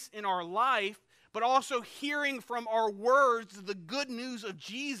place in our life, but also hearing from our words the good news of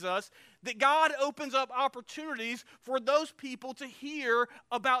Jesus, that God opens up opportunities for those people to hear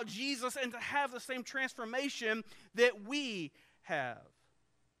about Jesus and to have the same transformation that we have.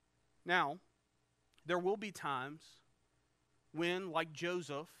 Now, there will be times when, like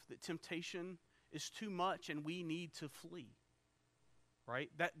Joseph, that temptation is too much and we need to flee. Right?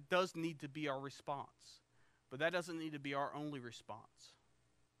 That does need to be our response. But that doesn't need to be our only response.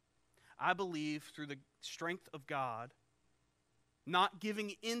 I believe through the strength of God, not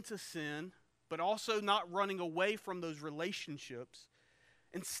giving into sin, but also not running away from those relationships.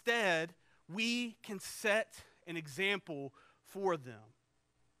 Instead, we can set an example for them.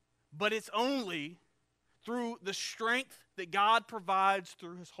 But it's only through the strength that God provides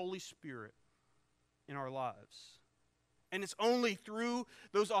through His Holy Spirit in our lives. And it's only through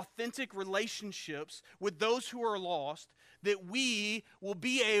those authentic relationships with those who are lost that we will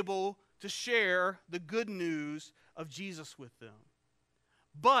be able to share the good news of Jesus with them.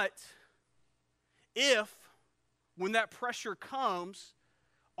 But if, when that pressure comes,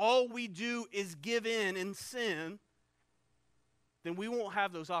 all we do is give in and sin, then we won't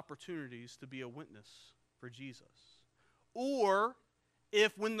have those opportunities to be a witness for Jesus. Or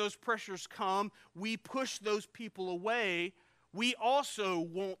if when those pressures come, we push those people away, we also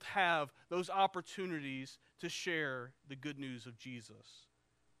won't have those opportunities to share the good news of Jesus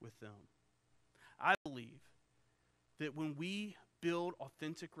with them. I believe that when we build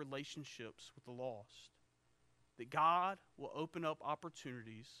authentic relationships with the lost, that God will open up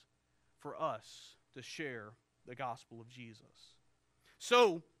opportunities for us to share the gospel of Jesus.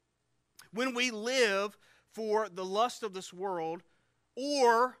 So, when we live for the lust of this world,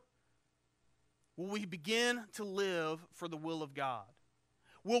 or will we begin to live for the will of God?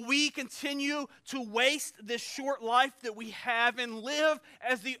 Will we continue to waste this short life that we have and live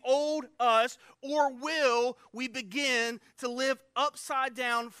as the old us, or will we begin to live upside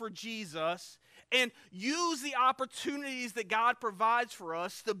down for Jesus and use the opportunities that God provides for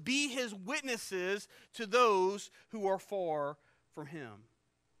us to be His witnesses to those who are far from Him?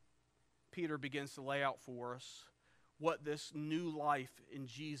 Peter begins to lay out for us what this new life in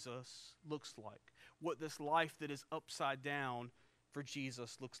Jesus looks like, what this life that is upside down for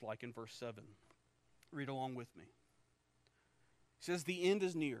Jesus looks like in verse 7. Read along with me. It says, the end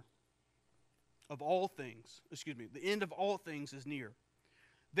is near of all things. The end of all things is near.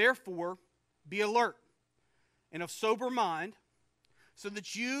 Therefore, be alert and of sober mind, so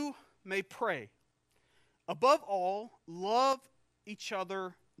that you may pray. Above all, love each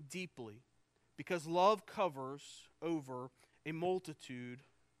other deeply, because love covers over a multitude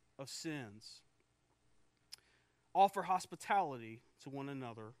of sins. Offer hospitality to one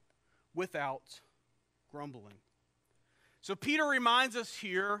another without grumbling. So Peter reminds us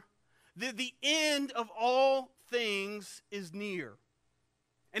here that the end of all things is near.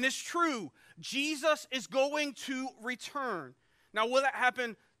 And it's true, Jesus is going to return. Now, will that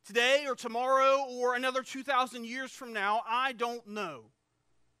happen today or tomorrow or another 2,000 years from now? I don't know.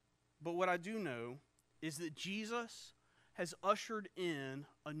 But what I do know is that Jesus has ushered in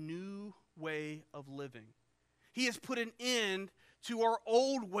a new way of living. He has put an end to our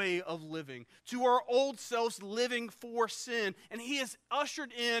old way of living, to our old selves living for sin. And He has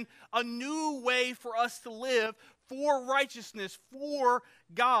ushered in a new way for us to live for righteousness, for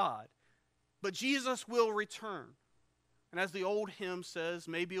God. But Jesus will return. And as the old hymn says,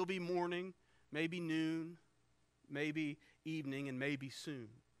 maybe it'll be morning, maybe noon, maybe evening, and maybe soon.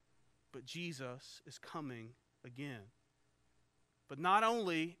 But Jesus is coming again. But not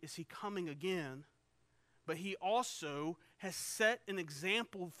only is He coming again, but He also has set an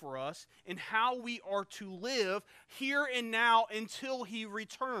example for us in how we are to live here and now until He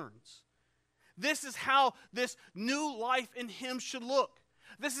returns. This is how this new life in Him should look.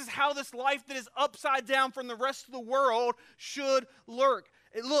 This is how this life that is upside down from the rest of the world should look.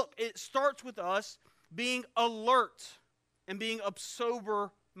 It starts with us being alert and being of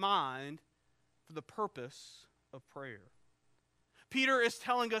sober mind for the purpose of prayer. Peter is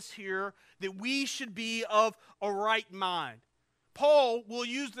telling us here that we should be of a right mind. Paul will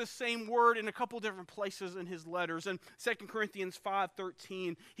use this same word in a couple different places in his letters. In 2 Corinthians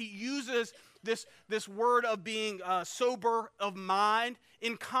 5:13, he uses this word of being sober of mind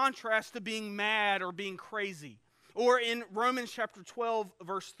in contrast to being mad or being crazy. Or in Romans chapter 12,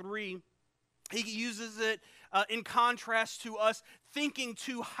 verse 3, he uses it in contrast to us thinking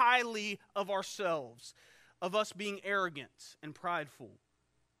too highly of ourselves, of us being arrogant and prideful.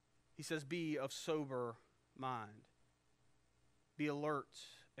 He says, be of sober mind. Be alert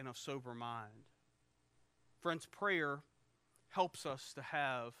and of sober mind. Friends, prayer helps us to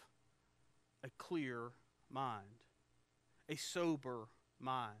have a clear mind, a sober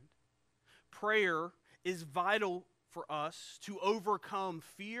mind. Prayer is vital for us to overcome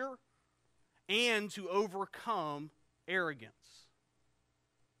fear and to overcome arrogance.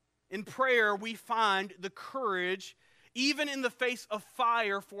 In prayer, we find the courage, even in the face of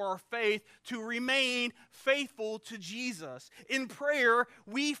fire for our faith, to remain faithful to Jesus. In prayer,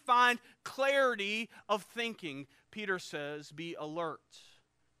 we find clarity of thinking. Peter says, be alert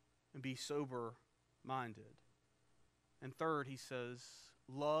and be sober-minded. And third, he says,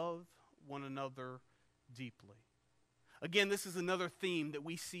 love one another deeply. Again, this is another theme that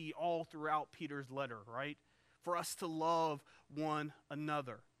we see all throughout Peter's letter, right? For us to love one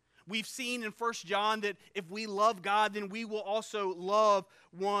another. We've seen in 1 John that if we love God, then we will also love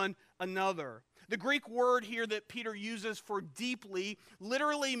one another. The Greek word here that Peter uses for deeply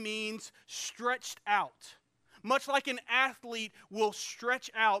literally means stretched out. Much like an athlete will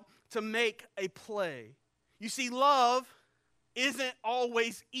stretch out to make a play. You see, love isn't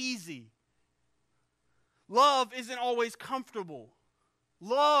always easy. Love isn't always comfortable.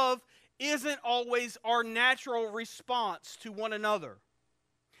 Love isn't always our natural response to one another.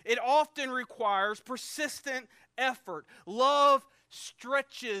 It often requires persistent effort. Love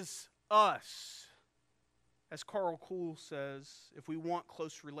stretches us. As Carl Kuhl says, if we want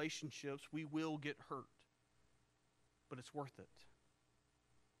close relationships, we will get hurt. But it's worth it.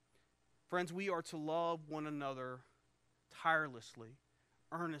 Friends, we are to love one another tirelessly,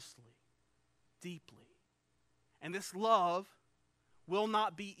 earnestly, deeply. And this love will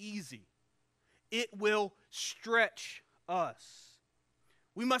not be easy. It will stretch us.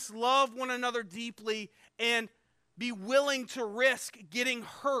 We must love one another deeply and be willing to risk getting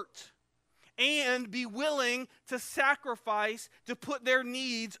hurt and be willing to sacrifice to put their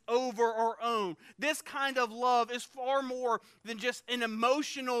needs over our own. This kind of love is far more than just an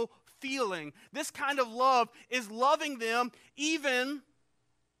emotional feeling. This kind of love is loving them even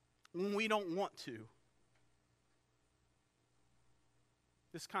when we don't want to.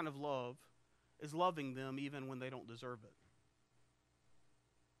 This kind of love is loving them even when they don't deserve it.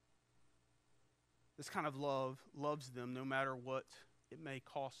 This kind of love loves them no matter what it may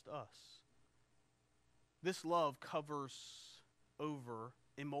cost us. This love covers over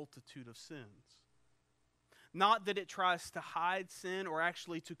a multitude of sins. Not that it tries to hide sin or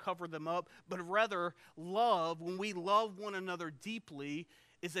actually to cover them up, but rather love, when we love one another deeply,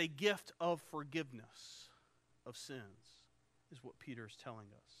 is a gift of forgiveness of sins, is what Peter is telling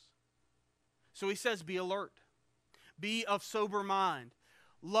us. So he says, be alert. Be of sober mind.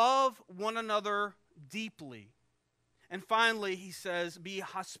 Love one another deeply. And finally, he says, be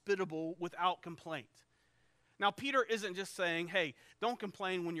hospitable without complaint. Now, Peter isn't just saying, hey, don't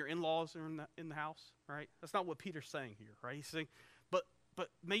complain when your in-laws are in the house, right? That's not what Peter's saying here, right? He's saying, but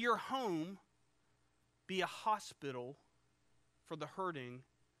may your home be a hospital for the hurting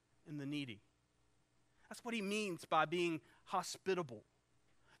and the needy. That's what he means by being hospitable.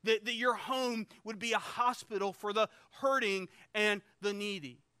 That your home would be a hospital for the hurting and the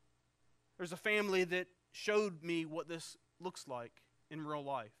needy. There's a family that showed me what this looks like in real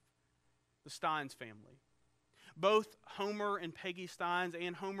life. The Steins family. Both Homer and Peggy Steins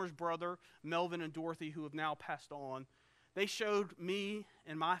and Homer's brother, Melvin and Dorothy, who have now passed on, they showed me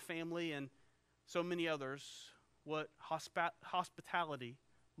and my family and so many others what hospitality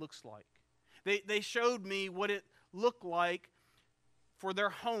looks like. They showed me what it looked like for their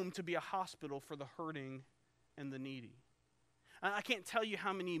home to be a hospital for the hurting and the needy. I can't tell you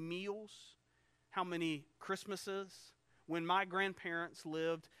how many meals, how many Christmases, when my grandparents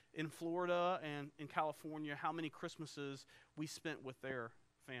lived in Florida and in California, how many Christmases we spent with their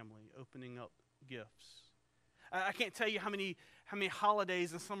family, opening up gifts. I can't tell you how many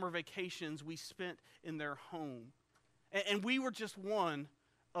holidays and summer vacations we spent in their home. And we were just one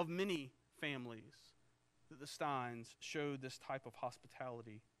of many families that the Steins showed this type of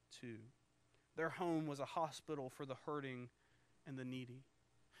hospitality to. Their home was a hospital for the hurting and the needy.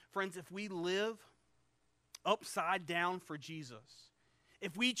 Friends, if we live upside down for Jesus,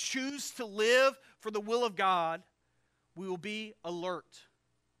 if we choose to live for the will of God, we will be alert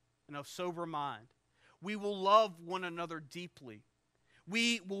and of sober mind. We will love one another deeply.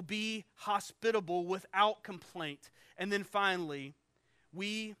 We will be hospitable without complaint. And then finally,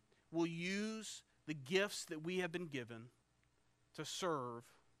 we will use the gifts that we have been given to serve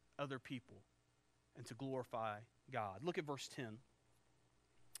other people and to glorify God. Look at verse 10.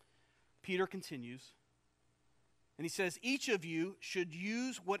 Peter continues, and he says, each of you should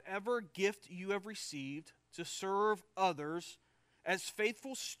use whatever gift you have received to serve others as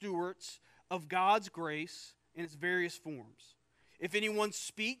faithful stewards of God's grace in its various forms. If anyone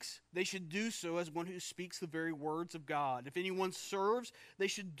speaks, they should do so as one who speaks the very words of God. If anyone serves, they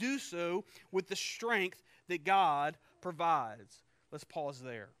should do so with the strength that God provides. Let's pause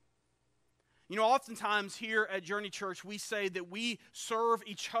there. You know, oftentimes here at Journey Church, we say that we serve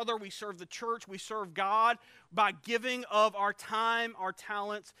each other, we serve the church, we serve God by giving of our time, our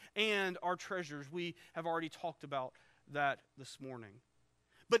talents, and our treasures. We have already talked about that this morning.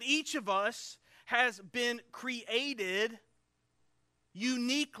 But each of us has been created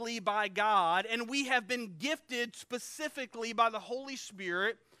uniquely by God, and we have been gifted specifically by the Holy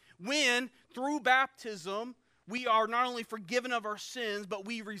Spirit when, through baptism, we are not only forgiven of our sins, but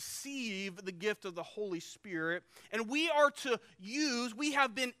we receive the gift of the Holy Spirit. And we are to use, we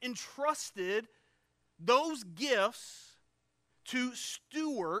have been entrusted those gifts to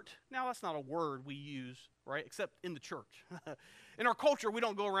steward. Now, that's not a word we use, right, except in the church. In our culture, we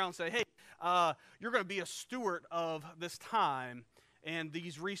don't go around and say, hey, you're going to be a steward of this time and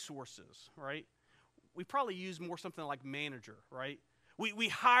these resources, right? We probably use more something like manager, right? We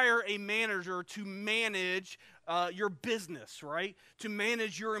hire a manager to manage your business, right? To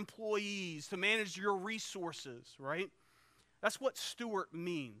manage your employees, to manage your resources, right? That's what steward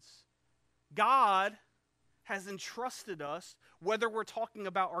means. God has entrusted us, whether we're talking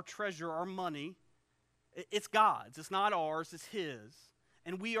about our treasure, our money, it's God's. It's not ours, it's His.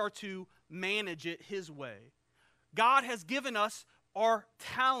 And we are to manage it His way. God has given us our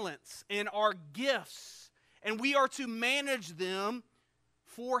talents and our gifts, and we are to manage them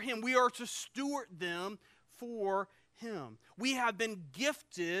for Him. We are to steward them for Him. We have been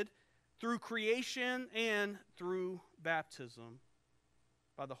gifted through creation and through baptism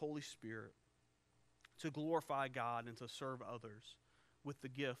by the Holy Spirit to glorify God and to serve others with the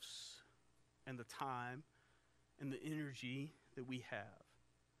gifts and the time and the energy that we have,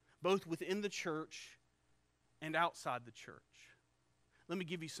 both within the church and outside the church. Let me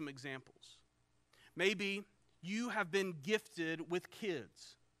give you some examples. Maybe you have been gifted with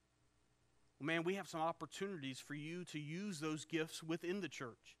kids. Well, man, we have some opportunities for you to use those gifts within the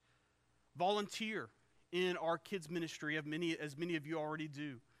church. Volunteer in our kids ministry, as many of you already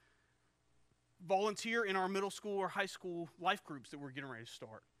do. Volunteer in our middle school or high school life groups that we're getting ready to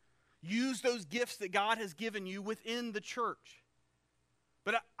start. Use those gifts that God has given you within the church.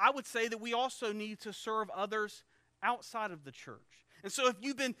 But I would say that we also need to serve others outside of the church. And so if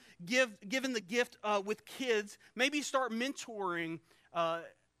you've been given the gift with kids, maybe start mentoring at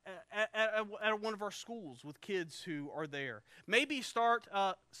one of our schools with kids who are there. Maybe start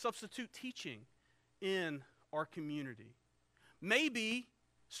substitute teaching in our community. Maybe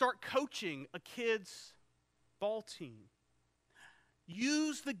start coaching a kids' ball team.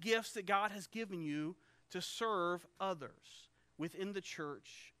 Use the gifts that God has given you to serve others within the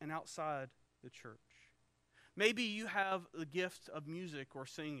church and outside the church. Maybe you have the gift of music or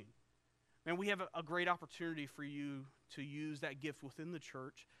singing. And we have a great opportunity for you to use that gift within the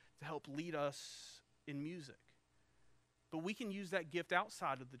church to help lead us in music. But we can use that gift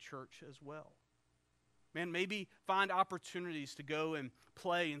outside of the church as well. Man, maybe find opportunities to go and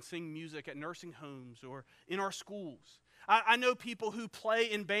play and sing music at nursing homes or in our schools. I know people who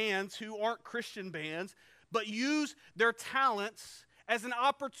play in bands who aren't Christian bands, but use their talents as an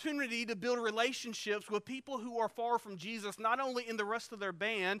opportunity to build relationships with people who are far from Jesus, not only in the rest of their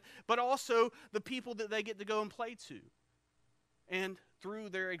band, but also the people that they get to go and play to. And through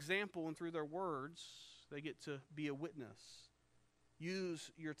their example and through their words, they get to be a witness.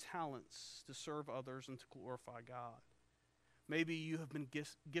 Use your talents to serve others and to glorify God. Maybe you have been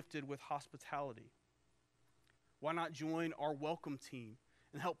gifted with hospitality. Why not join our welcome team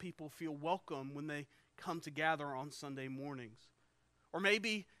and help people feel welcome when they come to gather on Sunday mornings? Or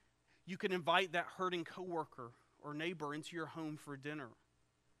maybe you can invite that hurting coworker or neighbor into your home for dinner.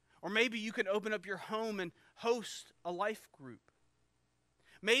 Or maybe you can open up your home and host a life group.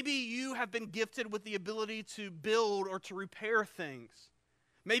 Maybe you have been gifted with the ability to build or to repair things.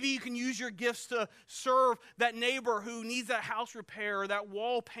 Maybe you can use your gifts to serve that neighbor who needs that house repair, or that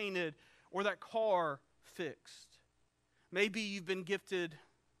wall painted, or that car fixed. Maybe you've been gifted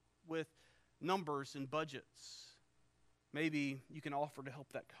with numbers and budgets. Maybe you can offer to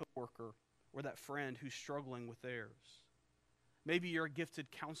help that coworker or that friend who's struggling with theirs. Maybe you're a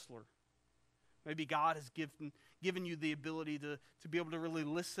gifted counselor. Maybe God has given you the ability to be able to really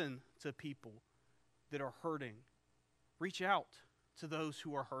listen to people that are hurting. Reach out to those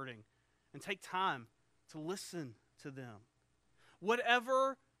who are hurting and take time to listen to them.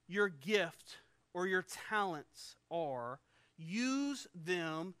 Whatever your gift or your talents are, use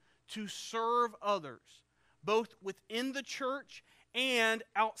them to serve others, both within the church and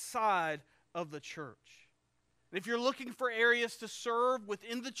outside of the church. And if you're looking for areas to serve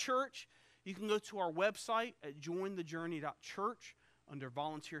within the church, you can go to our website at jointhejourney.church under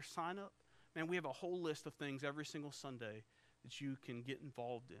volunteer sign up. Man, we have a whole list of things every single Sunday that you can get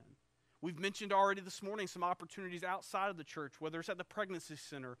involved in. We've mentioned already this morning some opportunities outside of the church, whether it's at the Pregnancy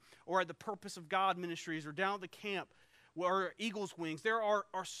Center or at the Purpose of God Ministries or down at the camp or Eagle's Wings. There are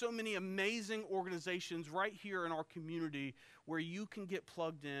so many amazing organizations right here in our community where you can get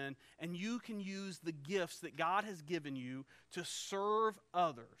plugged in and you can use the gifts that God has given you to serve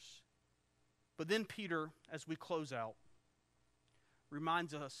others. But then Peter, as we close out,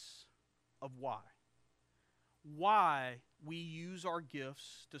 reminds us of why. Why we use our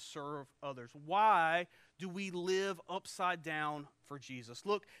gifts to serve others. Why do we live upside down for Jesus?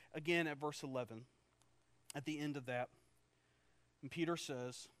 Look again at verse 11, at the end of that. And Peter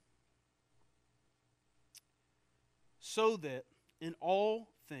says, so that in all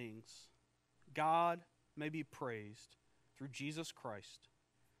things God may be praised through Jesus Christ.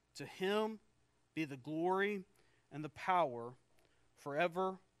 To him be the glory and the power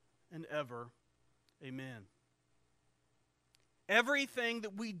forever and ever. Amen. Everything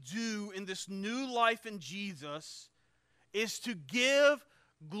that we do in this new life in Jesus is to give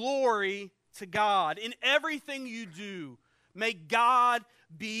glory to God. In everything you do, may God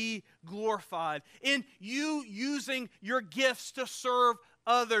be glorified. In you using your gifts to serve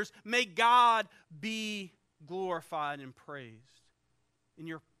others, may God be glorified and praised. In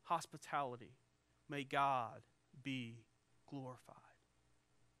your hospitality, may God be glorified.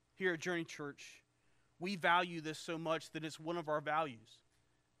 Here at Journey Church, we value this so much that it's one of our values.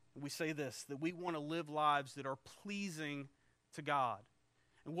 We say this, that we want to live lives that are pleasing to God.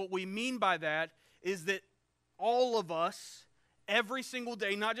 And what we mean by that is that all of us, every single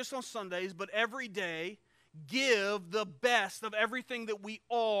day, not just on Sundays, but every day, give the best of everything that we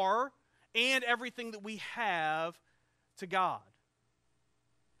are and everything that we have to God.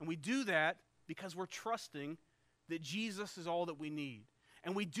 And we do that because we're trusting that Jesus is all that we need.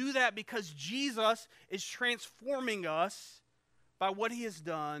 And we do that because Jesus is transforming us by what he has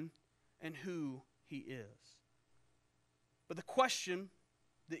done and who he is. But the question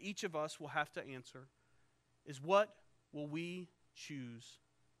that each of us will have to answer is, what will we choose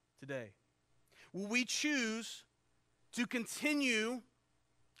today? Will we choose to continue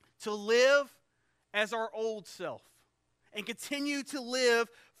to live as our old self and continue to live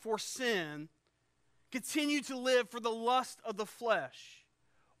for sin, continue to live for the lust of the flesh?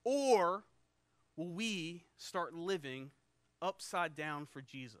 Or will we start living upside down for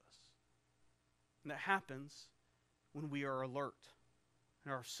Jesus? And that happens when we are alert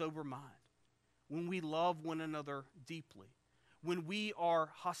and are sober mind, when we love one another deeply, when we are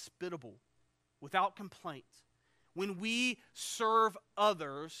hospitable without complaint, when we serve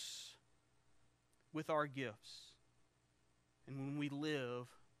others with our gifts, and when we live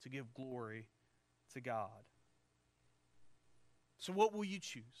to give glory to God. So what will you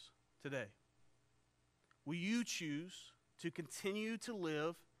choose today? Will you choose to continue to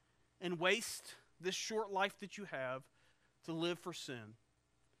live and waste this short life that you have to live for sin?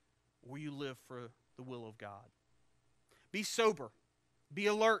 Or will you live for the will of God? Be sober. Be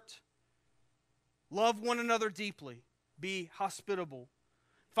alert. Love one another deeply. Be hospitable.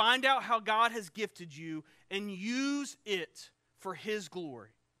 Find out how God has gifted you and use it for his glory.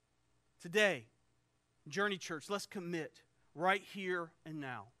 Today, Journey Church, let's commit right here and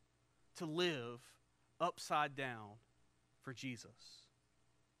now to live upside down for Jesus.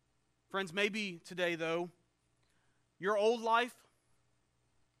 Friends, maybe today, though, your old life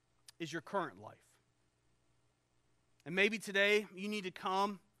is your current life. And maybe today you need to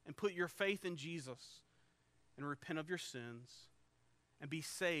come and put your faith in Jesus and repent of your sins and be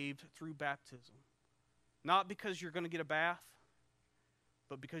saved through baptism. Not because you're going to get a bath,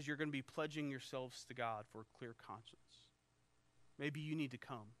 but because you're going to be pledging yourselves to God for a clear conscience. Maybe you need to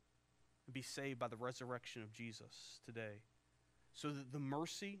come and be saved by the resurrection of Jesus today, so that the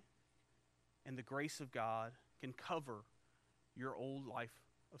mercy and the grace of God can cover your old life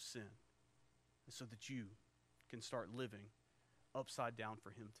of sin, and so that you can start living upside down for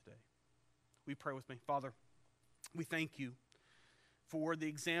him today. Will you pray with me? Father, we thank you for the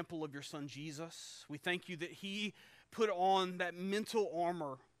example of your son Jesus. We thank you that he put on that mental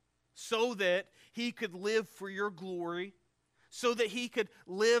armor so that he could live for your glory, so that he could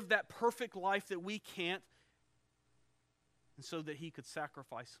live that perfect life that we can't, and so that he could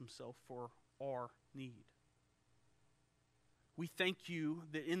sacrifice himself for our need. We thank you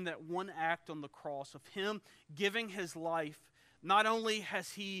that in that one act on the cross of him giving his life, not only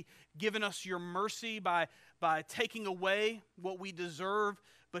has he given us your mercy by taking away what we deserve,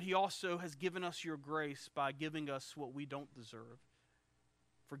 but he also has given us your grace by giving us what we don't deserve: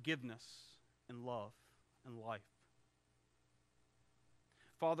 forgiveness and love and life.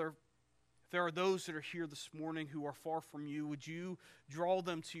 Father, if there are those that are here this morning who are far from you, would you draw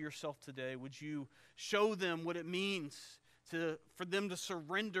them to yourself today? Would you show them what it means for them to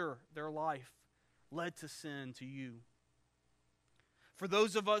surrender their life led to sin to you? For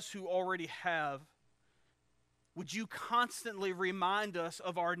those of us who already have, would you constantly remind us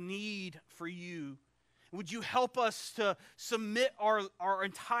of our need for you? Would you help us to submit our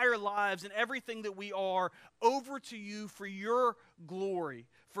entire lives and everything that we are over to you for your glory,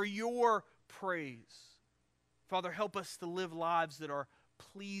 for your praise? Father, help us to live lives that are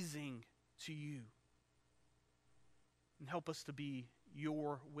pleasing to you. And help us to be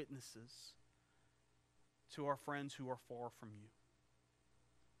your witnesses to our friends who are far from you.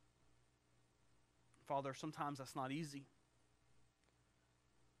 Father, sometimes that's not easy.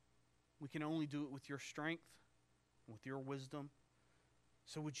 We can only do it with your strength, with your wisdom.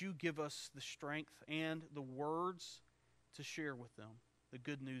 So would you give us the strength and the words to share with them the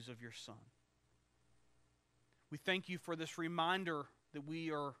good news of your Son? We thank you for this reminder that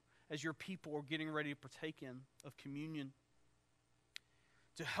we are, as your people, are getting ready to partake in of communion,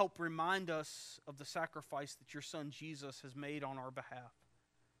 to help remind us of the sacrifice that your Son Jesus has made on our behalf.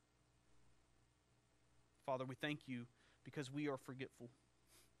 Father, we thank you because we are forgetful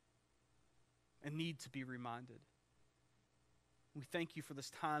and need to be reminded. We thank you for this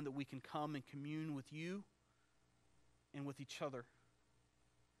time that we can come and commune with you and with each other.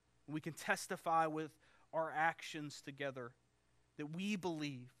 We can testify with our actions together that we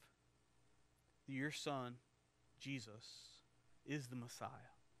believe that your Son, Jesus, is the Messiah.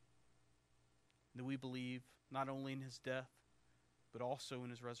 That we believe not only in his death, but also in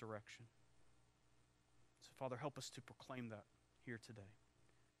his resurrection. So, Father, help us to proclaim that here today.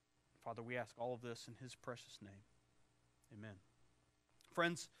 Father, we ask all of this in his precious name. Amen.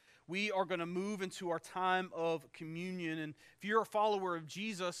 Friends, we are going to move into our time of communion. And if you're a follower of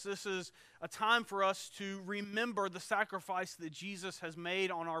Jesus, this is a time for us to remember the sacrifice that Jesus has made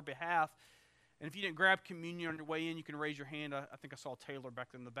on our behalf. And if you didn't grab communion on your way in, you can raise your hand. I think I saw Taylor back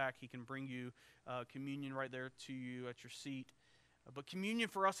in the back. He can bring you communion right there to you at your seat. But communion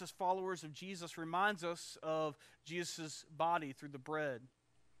for us as followers of Jesus reminds us of Jesus' body through the bread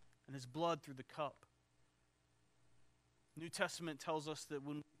and his blood through the cup. New Testament tells us that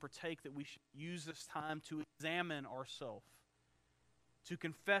when we partake, that we should use this time to examine ourselves, to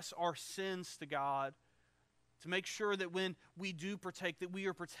confess our sins to God, to make sure that when we do partake, that we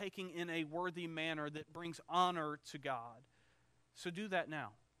are partaking in a worthy manner that brings honor to God. So do that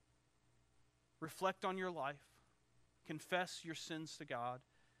now. Reflect on your life. Confess your sins to God.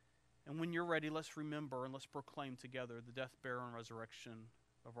 And when you're ready, let's remember and let's proclaim together the death, burial, and resurrection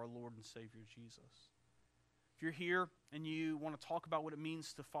of our Lord and Savior Jesus. If you're here and you want to talk about what it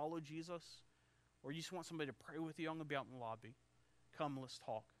means to follow Jesus, or you just want somebody to pray with you, I'm going to be out in the lobby. Come, let's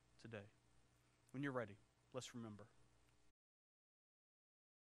talk today. When you're ready, let's remember.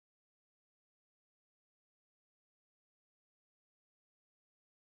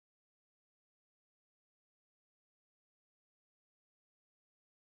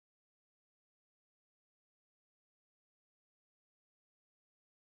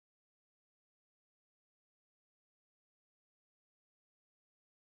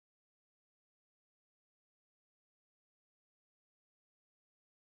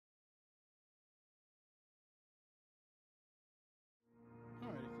 All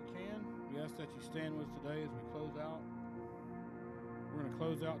right, if you can, we ask that you stand with us today as we close out. We're going to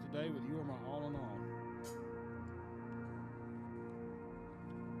close out today with You Are My All in All.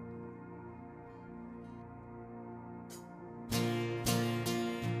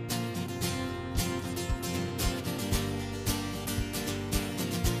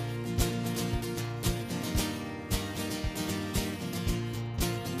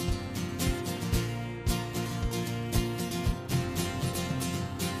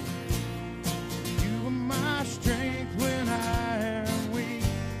 You are my strength when I am weak.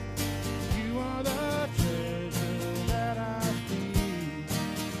 You are the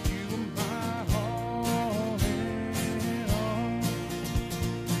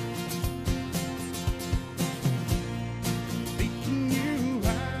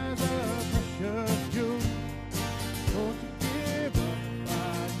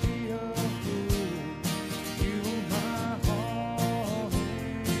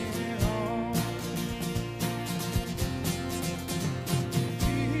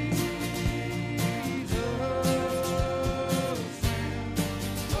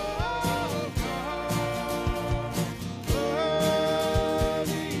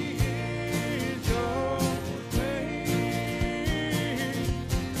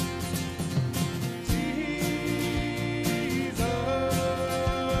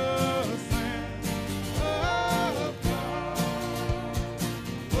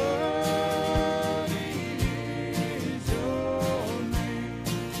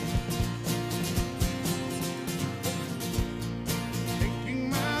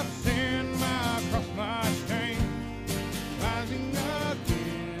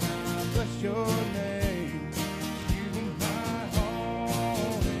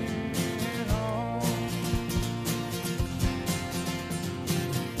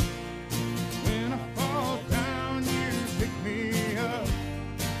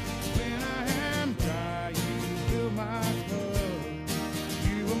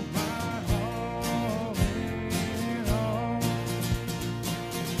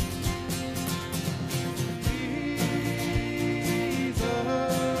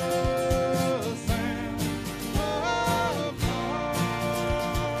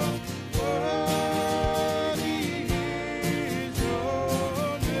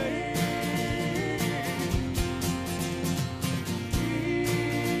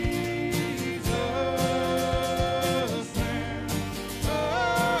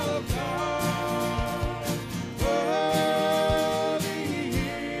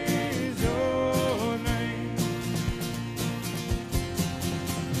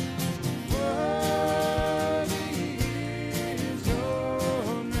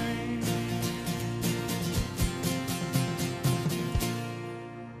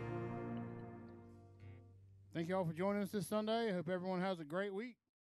you all for joining us this Sunday. I hope everyone has a great week.